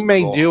not reasonable. You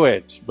may do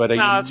it, but No,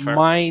 that's you fair.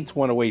 might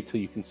want to wait till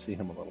you can see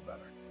him a little better.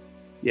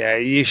 Yeah,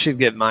 you should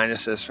get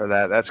minuses for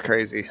that. That's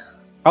crazy.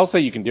 I'll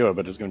say you can do it,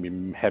 but it's going to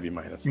be heavy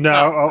minus. No,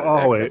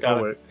 I'll wait. Got I'll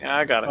it. wait. Yeah,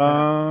 I got it.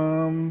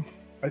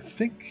 I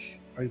think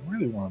I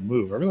really want to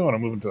move. I really want to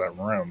move into that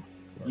room.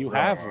 You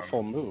have a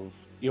full move.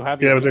 You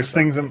have. Yeah, your but there's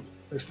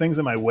things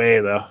in my way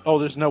though. Oh,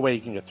 there's no way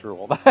you can get through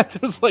all that.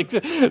 There's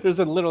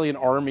literally an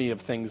army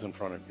of things in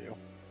front of you.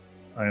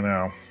 I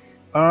know.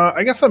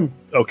 I guess I'm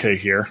okay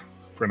here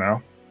for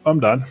now. I'm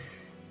done.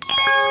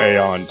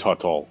 Aeon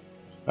Tuttle.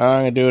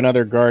 I'm going to do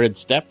another guarded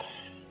step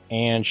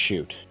and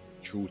shoot.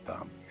 Shoot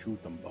them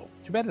both.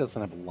 Too bad it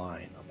doesn't have a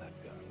line on that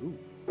gun.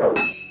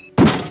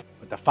 Ooh.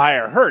 But the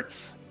fire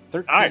hurts.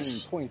 13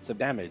 Nice. points of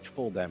damage,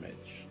 full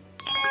damage.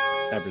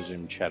 I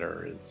presume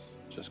Cheddar is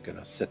just going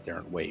to sit there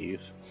and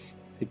wave.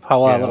 He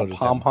pull out Yeah, little I'll just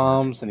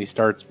pom-poms, and he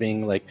starts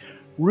being like,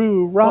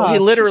 Roo, rah, Well, he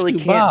literally shoo,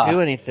 can't bah.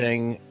 do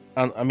anything.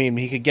 I mean,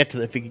 he could get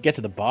to if he could get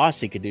to the boss,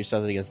 he could do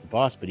something against the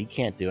boss, but he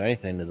can't do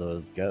anything to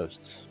the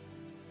ghosts.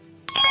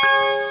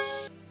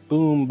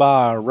 Boom,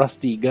 bah,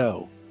 Rusty,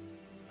 go.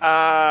 All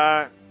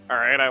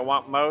right, I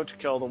want Mo to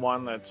kill the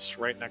one that's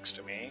right next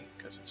to me,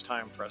 because it's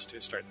time for us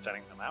to start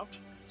sending them out.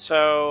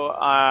 So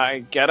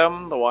I get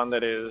him, the one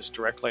that is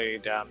directly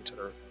down to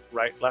the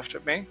right, left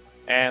of me,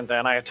 and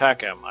then I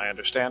attack him. I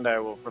understand I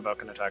will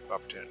provoke an attack of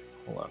opportunity.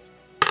 Hold on.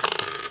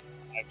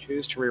 I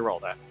choose to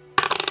reroll that.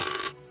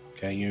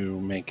 Okay, you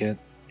make it.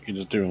 You're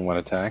just doing one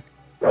attack.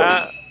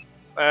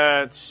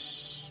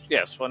 It's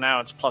yes. Well, now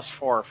it's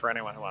 +4 for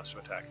anyone who wants to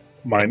attack.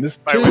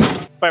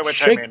 -2. By which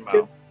Shake I mean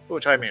Mo.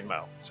 Which I mean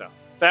Mo. So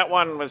that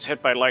one was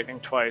hit by lightning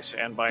twice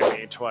and by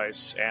me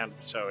twice, and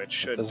so it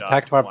should Does dodge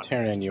attack of one.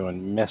 opportunity on you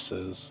and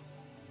misses.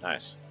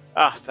 Nice.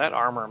 Ah, that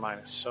armor of mine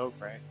is so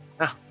great.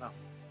 No.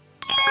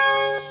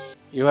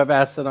 You have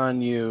acid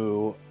on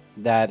you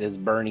that is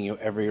burning you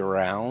every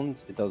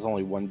round. It does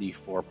only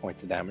 1d4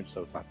 points of damage,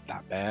 so it's not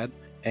that bad.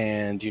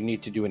 And you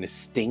need to do an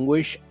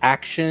extinguish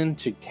action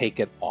to take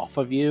it off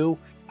of you.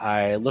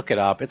 I look it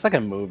up. It's like a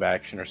move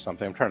action or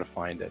something. I'm trying to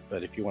find it,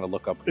 but if you want to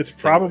look up, It's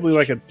probably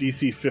like a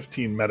DC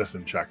 15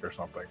 medicine check or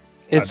something.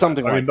 It's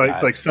something I like mean, that.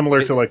 It's like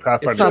similar to like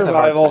Pathfinder. it's not that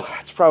Survival.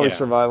 hard. It's probably Yeah.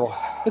 survival.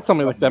 It's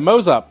something like that.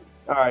 Mo's up.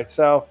 All right,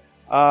 so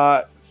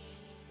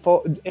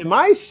am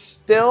I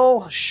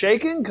still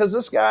shaking? Because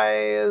this guy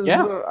is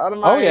Yeah. out of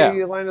my yeah.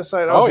 line of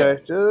sight. Oh,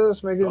 Okay,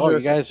 just making Oh, sure.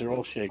 you guys are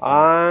all shaking.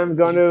 I'm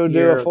going to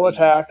do a full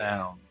attack.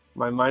 Down.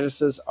 My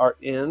minuses are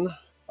in.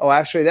 Oh,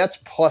 actually, that's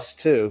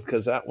 +2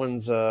 because that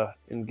one's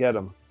in get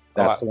 'em.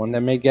 That's the one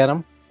that may get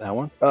him. That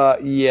one.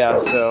 Yeah.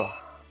 So,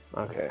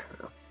 okay.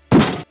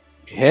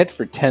 Hit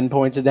for 10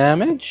 points of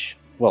damage.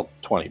 Well,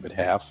 20, but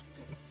half.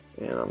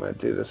 And I'm going to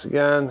do this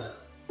again.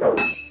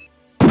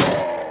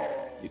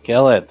 You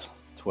kill it.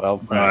 12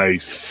 points.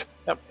 Nice.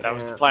 Yep, that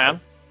was the plan.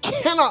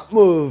 Cannot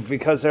move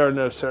because there are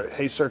no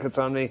haste circuits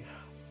on me.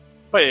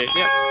 But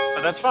yeah,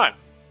 but that's fine.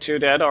 2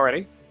 dead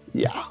already.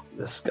 Yeah,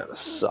 this is gonna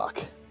suck.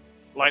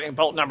 Lightning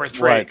bolt number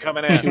 3 Right.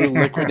 coming 2 in.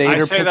 liquidator I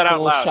say that out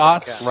pistol loud.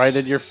 shots Okay. right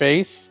at your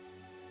face.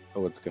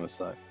 Oh, it's gonna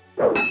suck.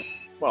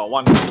 Well,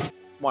 one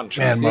shot.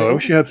 Man, Mo, I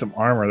wish you had some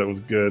armor that was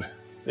good.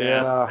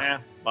 Yeah,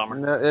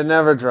 bummer. It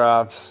never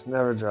drops.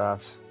 Never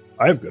drops.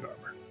 I have good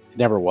armor.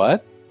 Never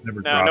what?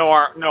 Never No,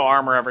 drops. no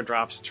armor ever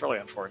drops. It's really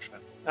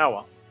unfortunate. Oh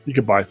well. You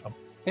could buy some.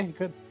 Yeah, you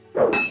could.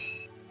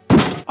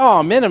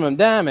 Oh, minimum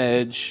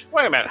damage.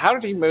 Wait a minute. How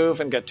did he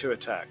move and get 2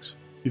 attacks?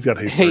 He's got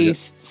haste. Circuit.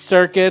 Haste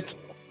circuit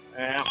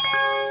Yeah.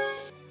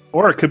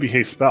 Or it could be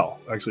haste spell.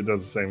 Actually,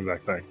 does the same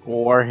exact thing.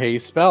 or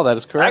haste spell. That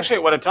is correct. Actually,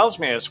 what it tells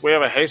me is we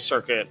have a haste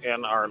circuit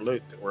in our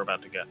loot that we're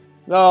about to get.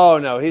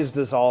 No, he's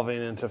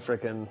dissolving into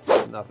freaking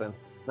nothing.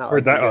 Not Or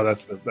like that? you Oh,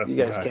 guys- that's you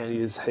the guys guy. can't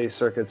use haste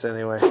circuits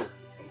anyway.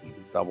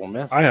 Double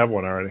miss. I have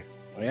one already.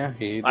 Yeah,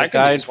 the I could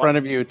guy in use front one.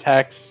 of you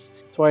attacks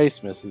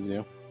twice, misses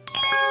you.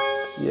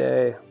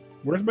 Yay!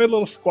 Where's my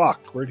little squawk?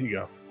 Where'd he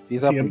go?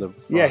 He's See up him? in the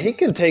Yeah, he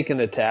can take an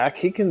attack.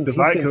 He can. He 'Cause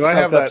I- can 'cause I suck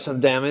have up that- some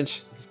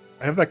damage.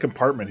 I have that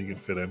compartment he can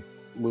fit in.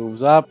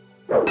 moves up.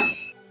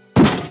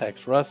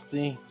 Attacks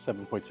Rusty.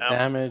 7 points of Ow.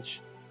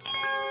 damage.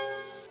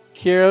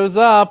 Kiro's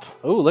up.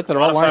 Oh, look, they're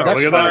all lined up.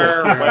 Look at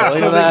that.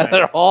 Look at that.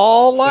 They're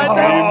all lined Oh,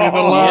 up. give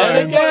me the Yet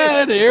line.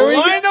 again. Here we go.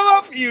 Line them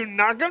up. You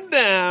knock them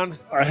down.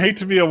 I hate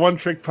to be a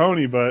one-trick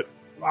pony, but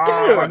Dude,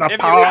 the If you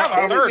power have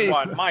a of, third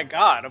one, my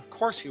God, of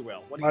course you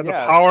will. What do you the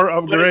Yeah. power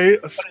of Grey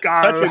Such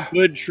Sky. a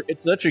good.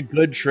 It's such a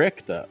good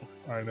trick, though.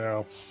 I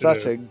know. Such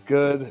It a is.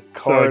 good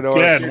corridor.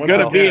 again, If you're Once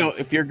gonna be, again.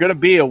 if you're gonna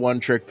be a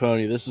one-trick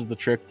pony, this is the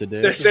trick to do.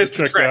 This is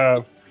the trick.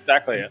 trick.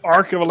 Exactly it.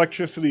 Arc of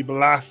electricity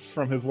blasts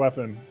from his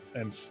weapon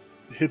and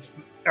hits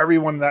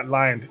everyone in that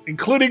line,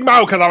 including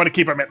Mo, because I want to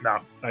keep him in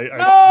now.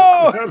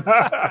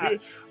 I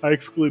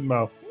exclude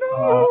Mo.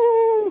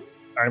 No.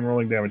 I'm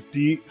rolling damage.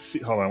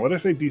 DC. Hold on. What did I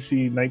say?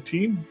 DC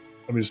 19?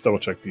 Let me just double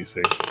check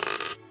DC.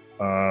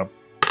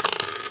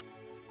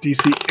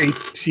 DC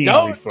 18.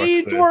 Don't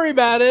need to worry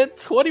about it.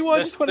 21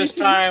 This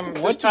 22. time,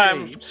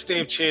 28.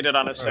 Steve cheated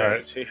on his All right.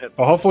 saves. He hit.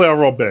 Well, hopefully I'll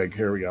roll big.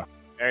 Here we go.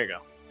 There you go.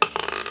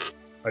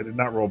 I did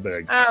not roll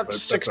big. Ah, but it's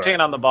that's 16 all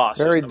right. on the boss.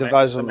 Very is the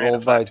divisible main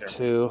roll by effect here.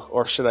 2,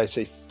 or should I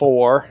say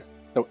 4?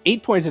 So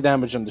 8 points of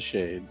damage on the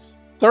shades.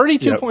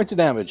 32 Yep. points of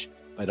damage,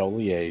 but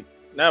only 8.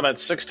 No, but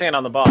 16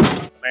 on the boss,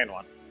 the main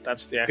one.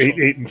 That's the actual.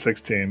 8, and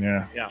 16,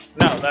 yeah. Yeah.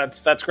 No,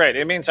 that's great.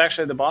 It means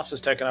actually the boss has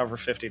taken over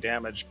 50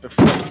 damage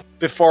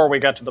before we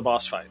got to the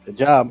boss fight. Good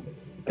job.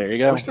 There you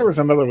I go. wish there was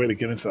another way to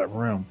get into that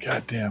room.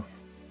 God damn.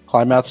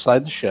 Climb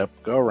outside the ship,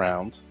 go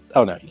around.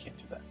 Oh, no, you can't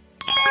do that.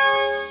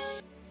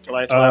 Till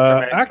I tell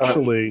after me.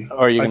 Actually,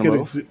 Are you I going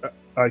to could move?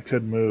 I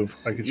could move.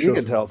 I could You show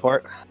can some,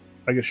 teleport.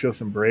 I could show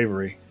some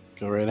bravery.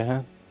 Go right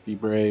ahead. Be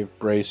brave,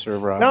 brace, or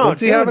rock. No, What's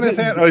he have in his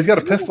hand? Oh, he's got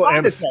a do pistol the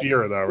and a attack.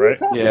 spear, though, What are you right?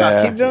 talking Yeah,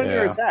 about? Keep doing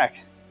your yeah. attack.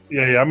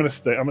 Yeah. I'm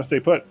gonna stay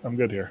put. I'm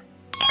good here.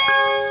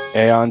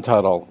 Aeon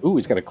Tuttle. Ooh,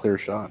 he's got a clear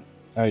shot.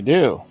 I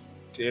do.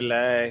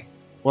 Delay.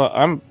 Well,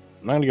 I'm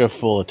going to go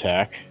full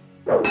attack.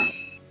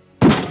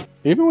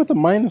 Even with a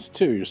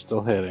 -2, you're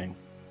still hitting.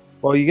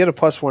 Well, you get a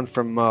 +1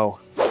 from Mo.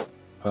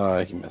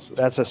 He misses.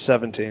 That's a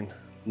 17.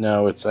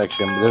 No, it's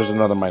actually there's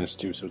another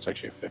 -2, so it's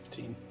actually a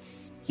 15.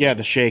 Yeah,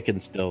 the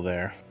shaken's still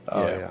there.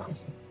 Oh, Yeah. yeah.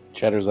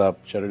 Cheddar's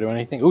up. Cheddar do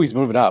anything? Ooh, he's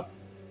moving up.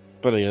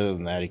 But other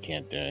than that, he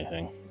can't do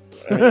anything.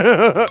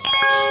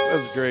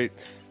 That's great.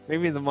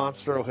 Maybe the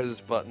monster will hit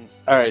his button.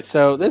 All right,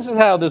 so this is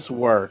how this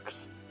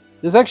works.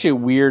 There's actually a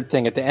weird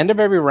thing. At the end of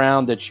every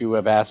round that you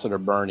have acid or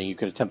burning, you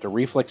could attempt a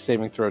reflex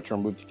saving throw to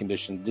remove the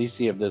condition. The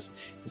DC of this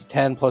is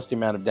 10 plus the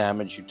amount of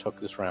damage you took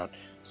this round.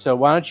 So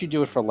why don't you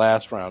do it for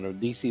last round? Or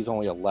DC is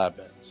only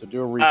 11. So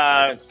do a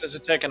reflex. Does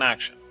it take an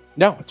action?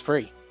 No, it's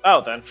free.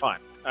 Oh, then fine.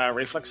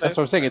 Reflex save? That's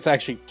what I'm saying. It's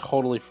actually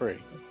totally free.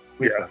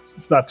 Yeah,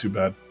 it's not too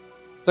bad.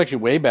 It's actually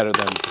way better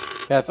than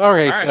Beth. Okay, All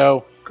right.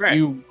 so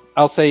Great.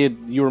 I'll say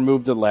you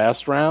removed the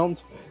last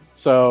round.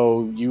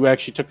 So you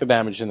actually took the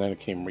damage and then it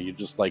came where you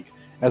just like,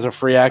 as a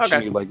free action,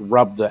 Okay. you like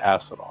rub the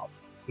acid off.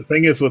 The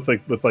thing is with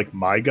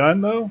my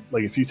gun though,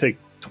 like if you take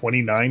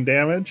 29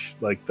 damage,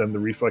 like then the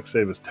reflex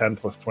save is 10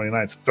 plus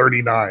 29. It's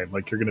 39.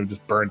 Like you're gonna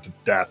just burn to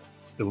death.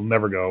 It'll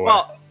never go away.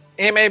 Well,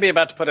 he may be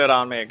about to put it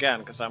on me again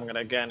because I'm going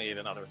to again eat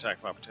another attack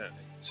of opportunity.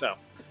 So,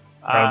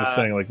 I'm just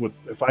saying, like with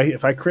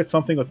if I crit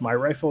something with my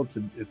rifle,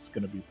 it's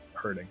gonna be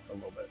hurting a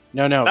little bit.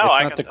 No, No, it's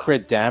I not got the that.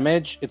 crit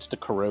damage. It's the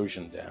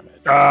corrosion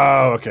damage.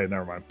 Oh, okay,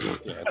 never mind.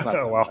 Yeah, it's not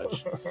that well,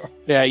 much.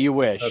 Yeah, you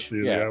wish. that's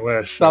easy. Yeah. I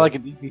wish. It's not like a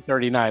DC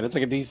 39. It's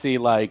like a DC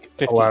like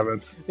 15.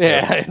 11.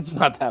 Yeah, it's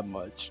not that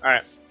much. all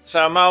right.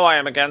 So, Mo, I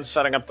am again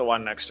setting up the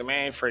one next to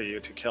me for you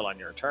to kill on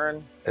your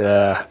turn.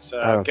 Yeah.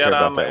 So I don't get care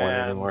about him that one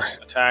and anymore.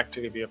 attack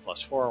to give you a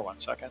 +4. 1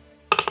 second.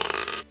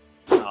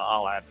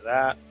 I'll add to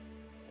that.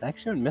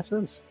 Actually, it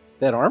misses.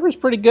 That armor's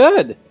pretty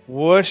good.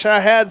 Wish I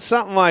had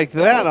something like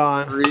that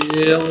on.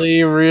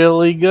 Really,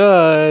 really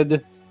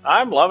good.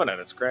 I'm loving it.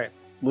 It's great.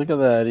 Look at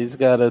that. He's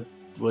got a,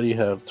 what do you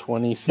have, You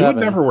 27?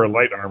 would never wear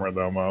light armor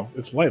though, Mo.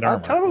 It's light I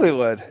armor. totally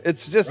would.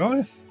 It's just,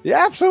 Really?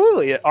 yeah,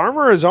 absolutely.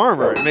 Armor is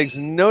armor. It makes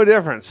no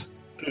difference.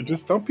 Dude,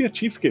 just don't be a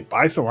cheapskate.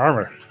 Buy some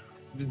armor.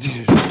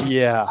 Dude,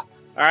 yeah.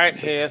 All right,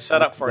 he is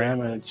set up for you.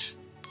 damage.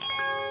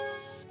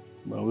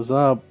 Mows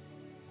up.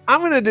 I'm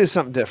going to do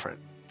something different.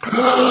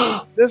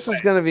 This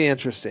is going to be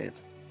interesting.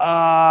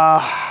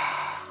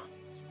 I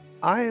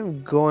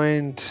am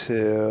going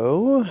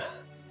to.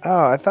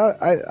 Oh, I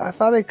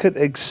thought I could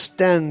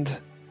extend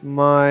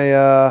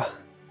my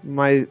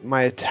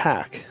my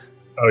attack.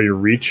 Oh, your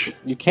reach.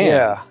 You can,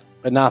 Yeah.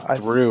 but not I-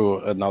 through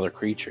another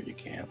creature. You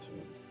can't.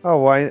 Oh,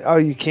 why? Oh,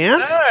 you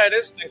can't. It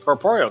is an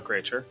incorporeal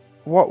creature.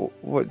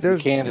 What?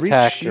 There's can't reach,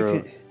 attack you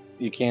through- can-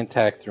 You can't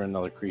attack through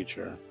another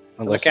creature.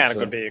 The Unless mechanic it's a-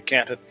 would be you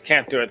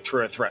can't do it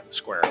through a threatened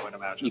square. I would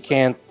imagine. You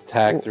can't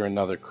attack through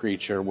another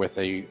creature with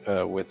a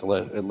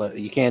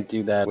you can't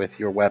do that with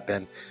your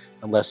weapon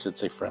unless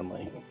it's a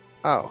friendly.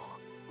 Oh,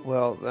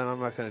 well, then I'm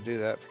not going to do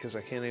that because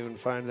I can't even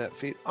find that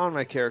feat on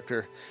my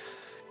character.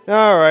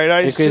 All right, I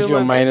It gives assume you a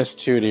I'm,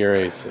 -2 to your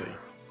AC.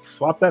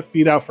 Swap that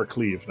feet out for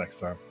cleave next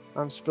time.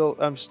 I'm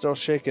still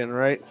shaking,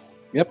 right?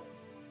 Yep.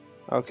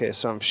 Okay,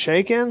 so I'm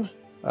shaken.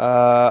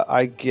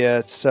 I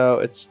get, so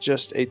it's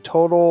just a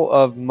total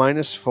of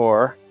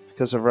 -4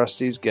 because of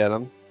Rusty's get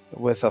 'em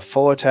with a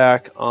full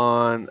attack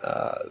on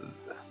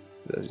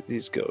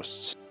these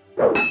ghosts.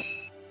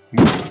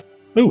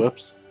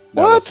 Whoops.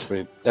 No, What?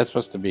 That's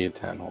supposed to be a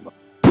 10. Hold on.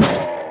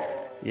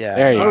 Yeah.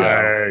 There you go.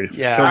 Okay.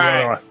 Yeah. Kill All the other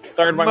right, one.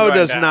 third one. Mo going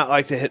does down. not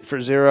like to hit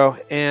for 0,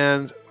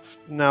 and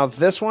now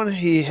this one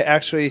he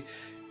actually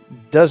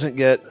doesn't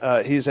get.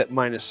 He's at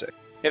 -6,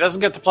 He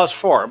doesn't get the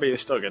 +4, but you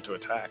still get to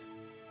attack.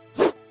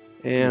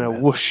 and a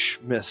Miss. whoosh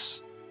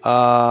miss.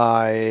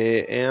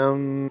 I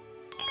am.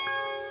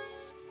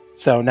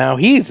 So now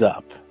he's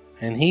up,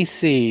 and he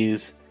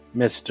sees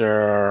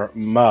Mr.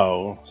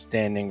 Mo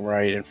standing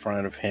right in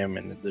front of him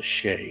in the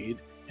shade.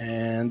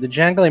 And the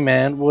jangly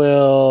man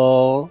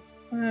will...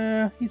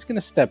 he's going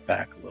to step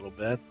back a little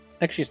bit.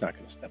 Actually, he's not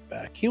going to step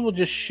back. He will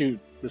just shoot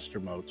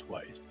Mr. Mo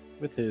twice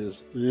with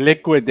his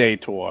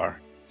Liquidator.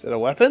 Is it a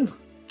weapon?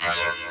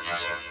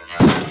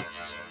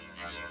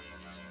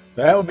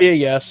 That would be a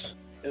yes.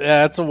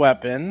 That's a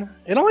weapon.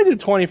 It only did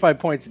 25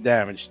 points of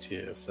damage,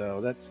 too.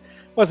 So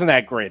wasn't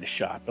that great a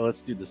shot, but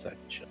let's do the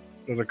second shot.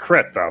 There's a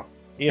crit though.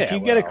 If Yeah,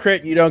 you get a well.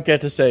 crit, you don't get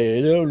to say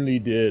it only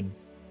did.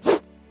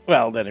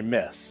 Well, then it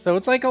missed. So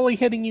it's like only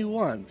hitting you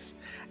once.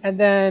 And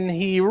then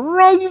he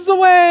runs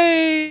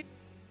away.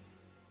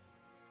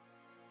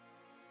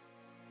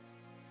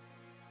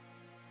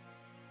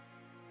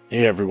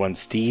 Hey everyone,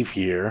 Steve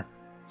here.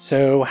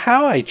 So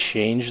how I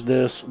changed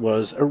this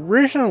was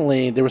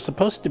originally there was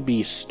supposed to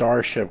be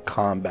starship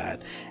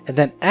combat. And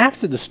then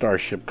after the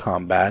starship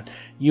combat,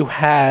 you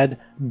had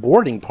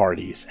boarding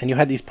parties, and you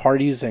had these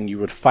parties and you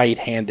would fight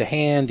hand to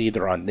hand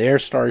either on their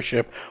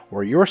starship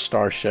or your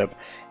starship.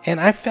 And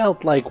I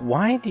felt like,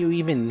 why do you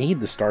even need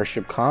the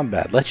starship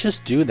combat? Let's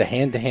just do the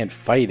hand-to-hand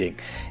fighting.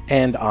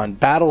 And on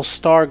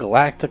Battlestar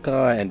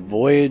Galactica and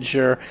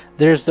Voyager,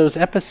 there's those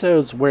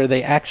episodes where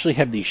they actually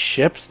have these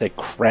ships that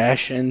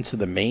crash into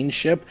the main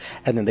ship,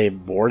 and then they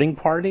have boarding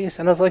parties.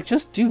 And I was like,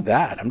 just do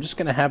that. I'm just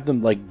going to have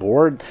them like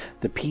board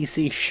the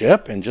PC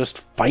ship and just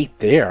fight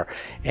there.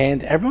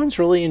 And everyone's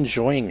really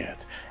enjoying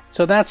it.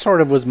 So that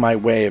sort of was my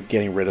way of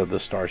getting rid of the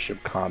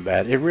starship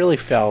combat. It really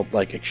felt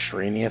like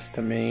extraneous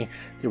to me.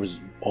 There was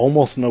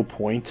almost no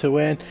point to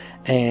it.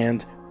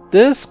 And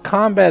this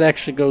combat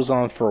actually goes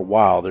on for a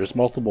while. There's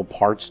multiple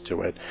parts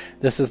to it.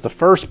 This is the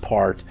first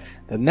part.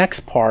 The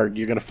next part,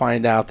 you're going to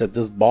find out that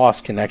this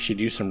boss can actually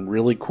do some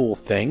really cool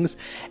things.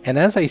 And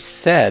as I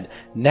said,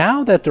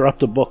 now that they're up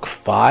to book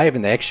 5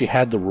 and they actually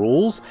had the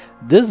rules,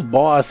 this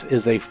boss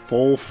is a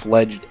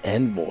full-fledged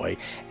envoy.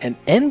 And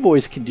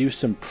envoys can do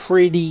some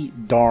pretty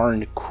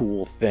darn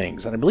cool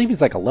things. And I believe he's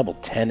like a level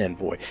 10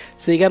 envoy.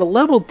 So you got a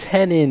level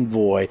 10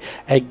 envoy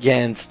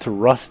against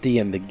Rusty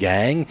and the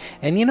gang.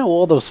 And you know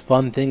all those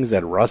fun things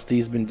that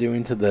Rusty's been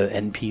doing to the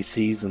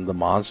NPCs and the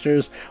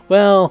monsters?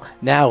 Well,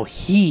 now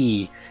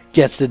he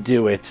gets to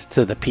do it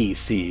to the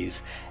PCs.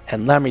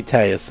 And let me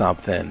tell you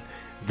something,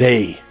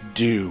 they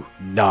do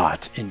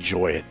not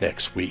enjoy it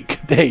next week.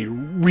 They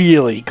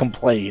really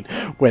complain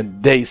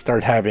when they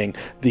start having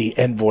the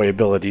envoy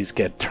abilities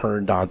get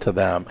turned onto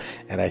them.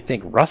 And I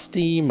think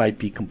Rusty might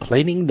be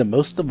complaining the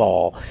most of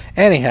all.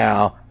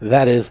 Anyhow,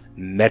 that is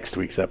next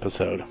week's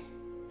episode.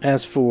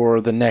 As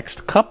for the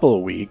next couple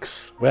of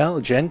weeks,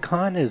 well, Gen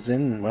Con is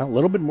in, well, a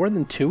little bit more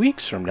than 2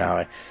 weeks from now.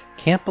 I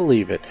can't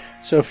believe it.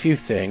 So a few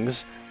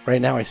things.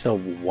 Right now I still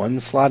have one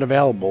slot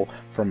available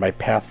for my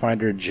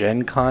Pathfinder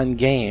Gen Con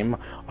game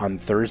on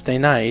Thursday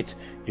night.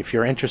 If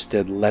you're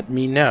interested, let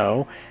me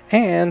know.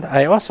 And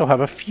I also have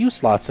a few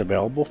slots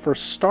available for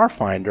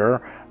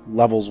Starfinder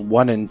levels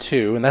 1 and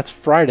 2, and that's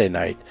Friday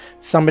night.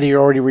 Somebody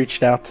already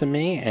reached out to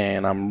me,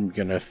 and I'm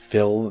going to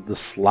fill the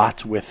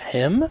slot with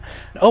him.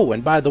 Oh,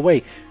 and by the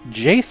way,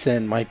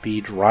 Jason might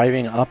be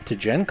driving up to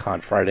Gen Con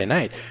Friday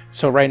night.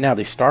 So right now,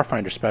 the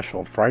Starfinder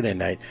special Friday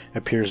night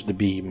appears to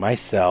be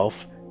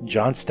myself,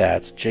 John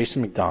Statz,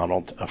 Jason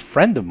McDonald, a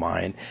friend of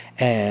mine,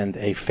 and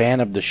a fan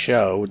of the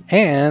show.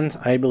 And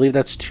I believe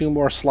that's 2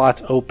 more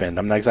slots open.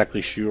 I'm not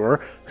exactly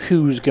sure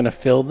who's going to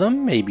fill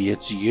them. Maybe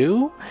it's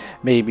you.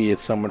 Maybe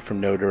it's someone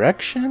from No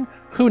Direction.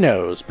 Who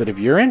knows? But if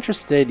you're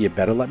interested, you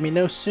better let me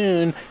know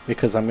soon,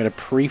 because I'm going to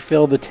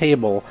pre-fill the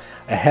table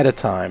ahead of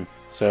time.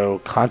 So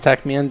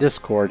contact me on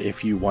Discord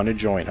if you want to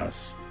join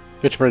us.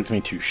 Which brings me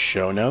to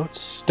show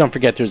notes. Don't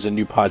forget there's a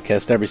new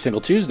podcast every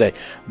single Tuesday,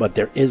 but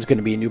there is going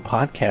to be a new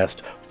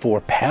podcast for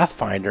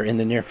Pathfinder in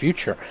the near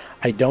future.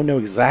 I don't know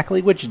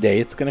exactly which day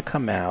it's going to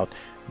come out.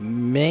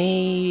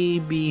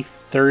 Maybe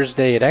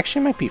Thursday. It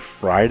actually might be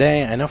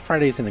Friday. I know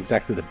Friday isn't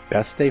exactly the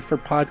best day for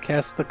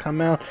podcasts to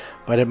come out,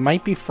 but it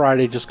might be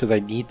Friday just because I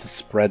need to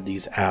spread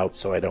these out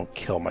so I don't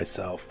kill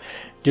myself.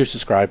 Do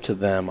subscribe to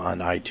them on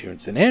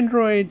iTunes and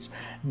Androids.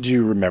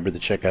 Do remember to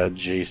check out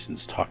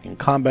Jason's Talking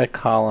Combat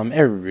column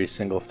every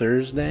single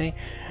Thursday.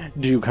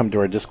 Do come to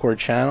our Discord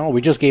channel. We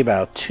just gave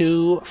out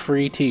 2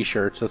 free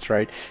t-shirts. That's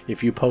right.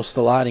 If you post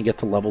a lot and get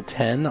to level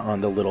 10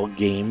 on the little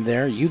game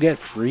there, you get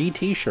free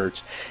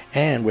t-shirts.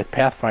 And with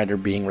Pathfinder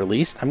being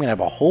released, I'm going to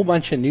have a whole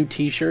bunch of new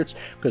t-shirts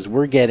because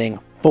we're getting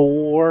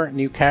 4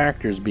 new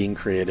characters being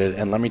created.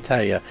 And let me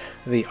tell you,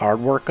 the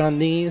artwork on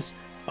these,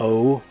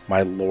 oh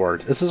my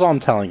lord. This is all I'm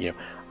telling you.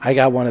 I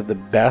got one of the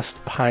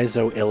best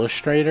Paizo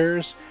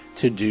illustrators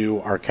to do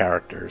our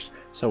characters.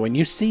 So when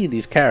you see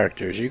these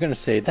characters, you're going to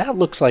say, that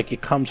looks like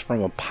it comes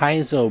from a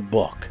Paizo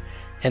book.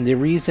 And the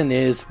reason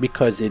is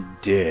because it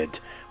did.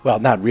 Well,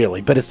 not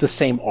really, but it's the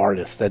same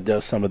artist that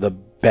does some of the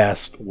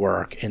best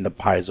work in the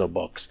Paizo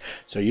books.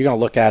 So you're going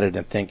to look at it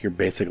and think you're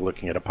basically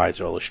looking at a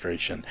Paizo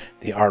illustration.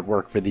 The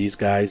artwork for these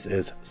guys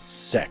is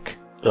sick.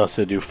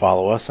 Also, do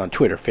follow us on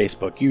Twitter,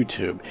 Facebook,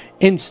 YouTube,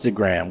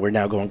 Instagram. We're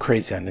now going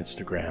crazy on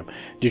Instagram.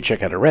 Do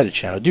check out our Reddit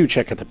channel. Do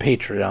check out the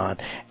Patreon.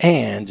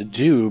 And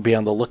do be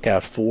on the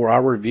lookout for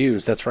our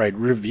reviews. That's right,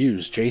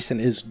 reviews.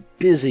 Jason is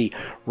busy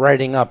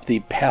writing up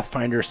the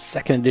Pathfinder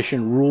 2nd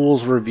Edition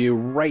rules review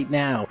right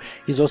now.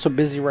 He's also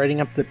busy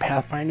writing up the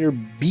Pathfinder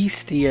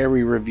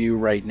Bestiary review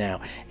right now.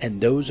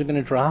 And those are going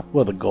to drop.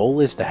 Well, the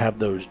goal is to have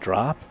those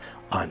drop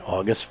on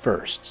August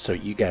 1st, so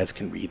you guys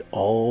can read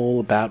all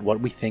about what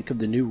we think of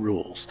the new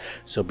rules.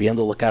 So be on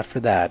the lookout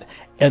for that.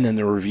 And then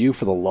the review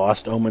for the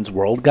Lost Omens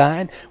World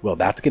Guide, well,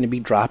 that's going to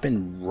be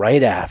dropping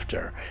right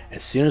after.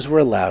 As soon as we're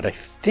allowed, I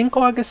think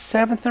August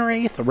 7th or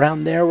 8th,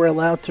 around there we're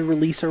allowed to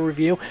release a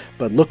review.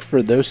 But look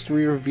for those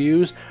 3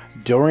 reviews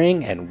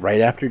during and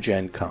right after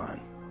Gen Con.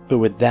 But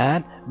with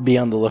that, be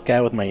on the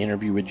lookout with my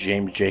interview with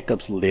James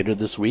Jacobs later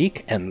this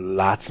week, and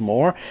lots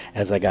more,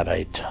 as I got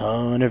a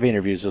ton of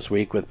interviews this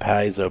week with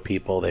Paizo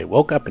people. They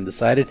woke up and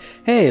decided,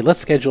 hey, let's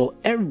schedule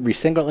every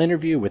single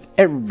interview with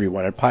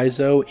everyone at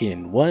Paizo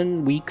in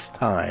 1 week's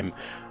time.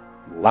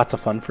 lots of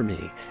fun for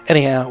me.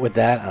 Anyhow, with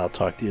that, I'll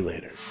talk to you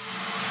later.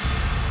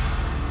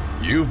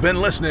 You've been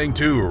listening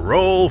to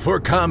Roll for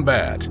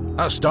Combat,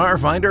 a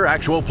Starfinder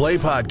actual play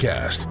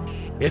podcast.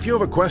 If you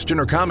have a question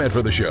or comment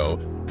for the show,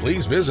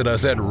 please visit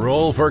us at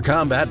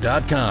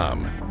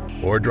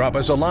rollforcombat.com or drop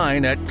us a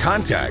line at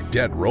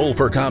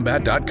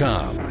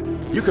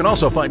contact@rollforcombat.com. You can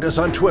also find us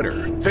on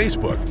Twitter,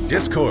 Facebook,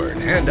 Discord,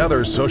 and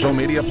other social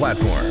media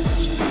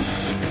platforms.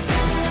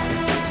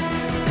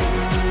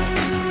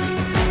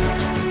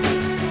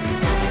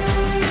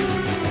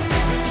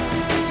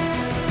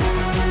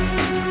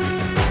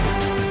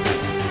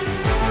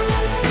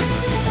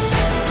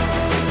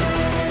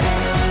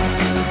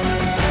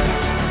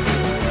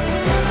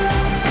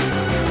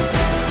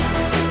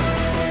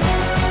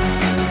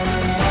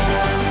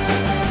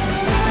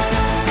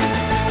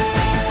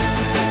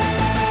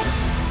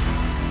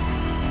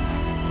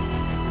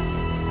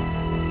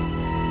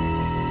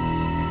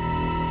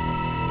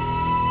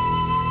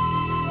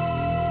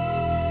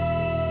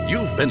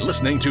 You've been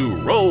listening to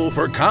Roll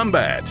for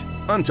Combat.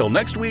 Until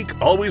next week,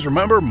 always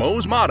remember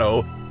Moe's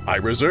motto, I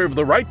reserve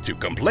the right to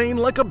complain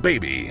like a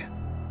baby.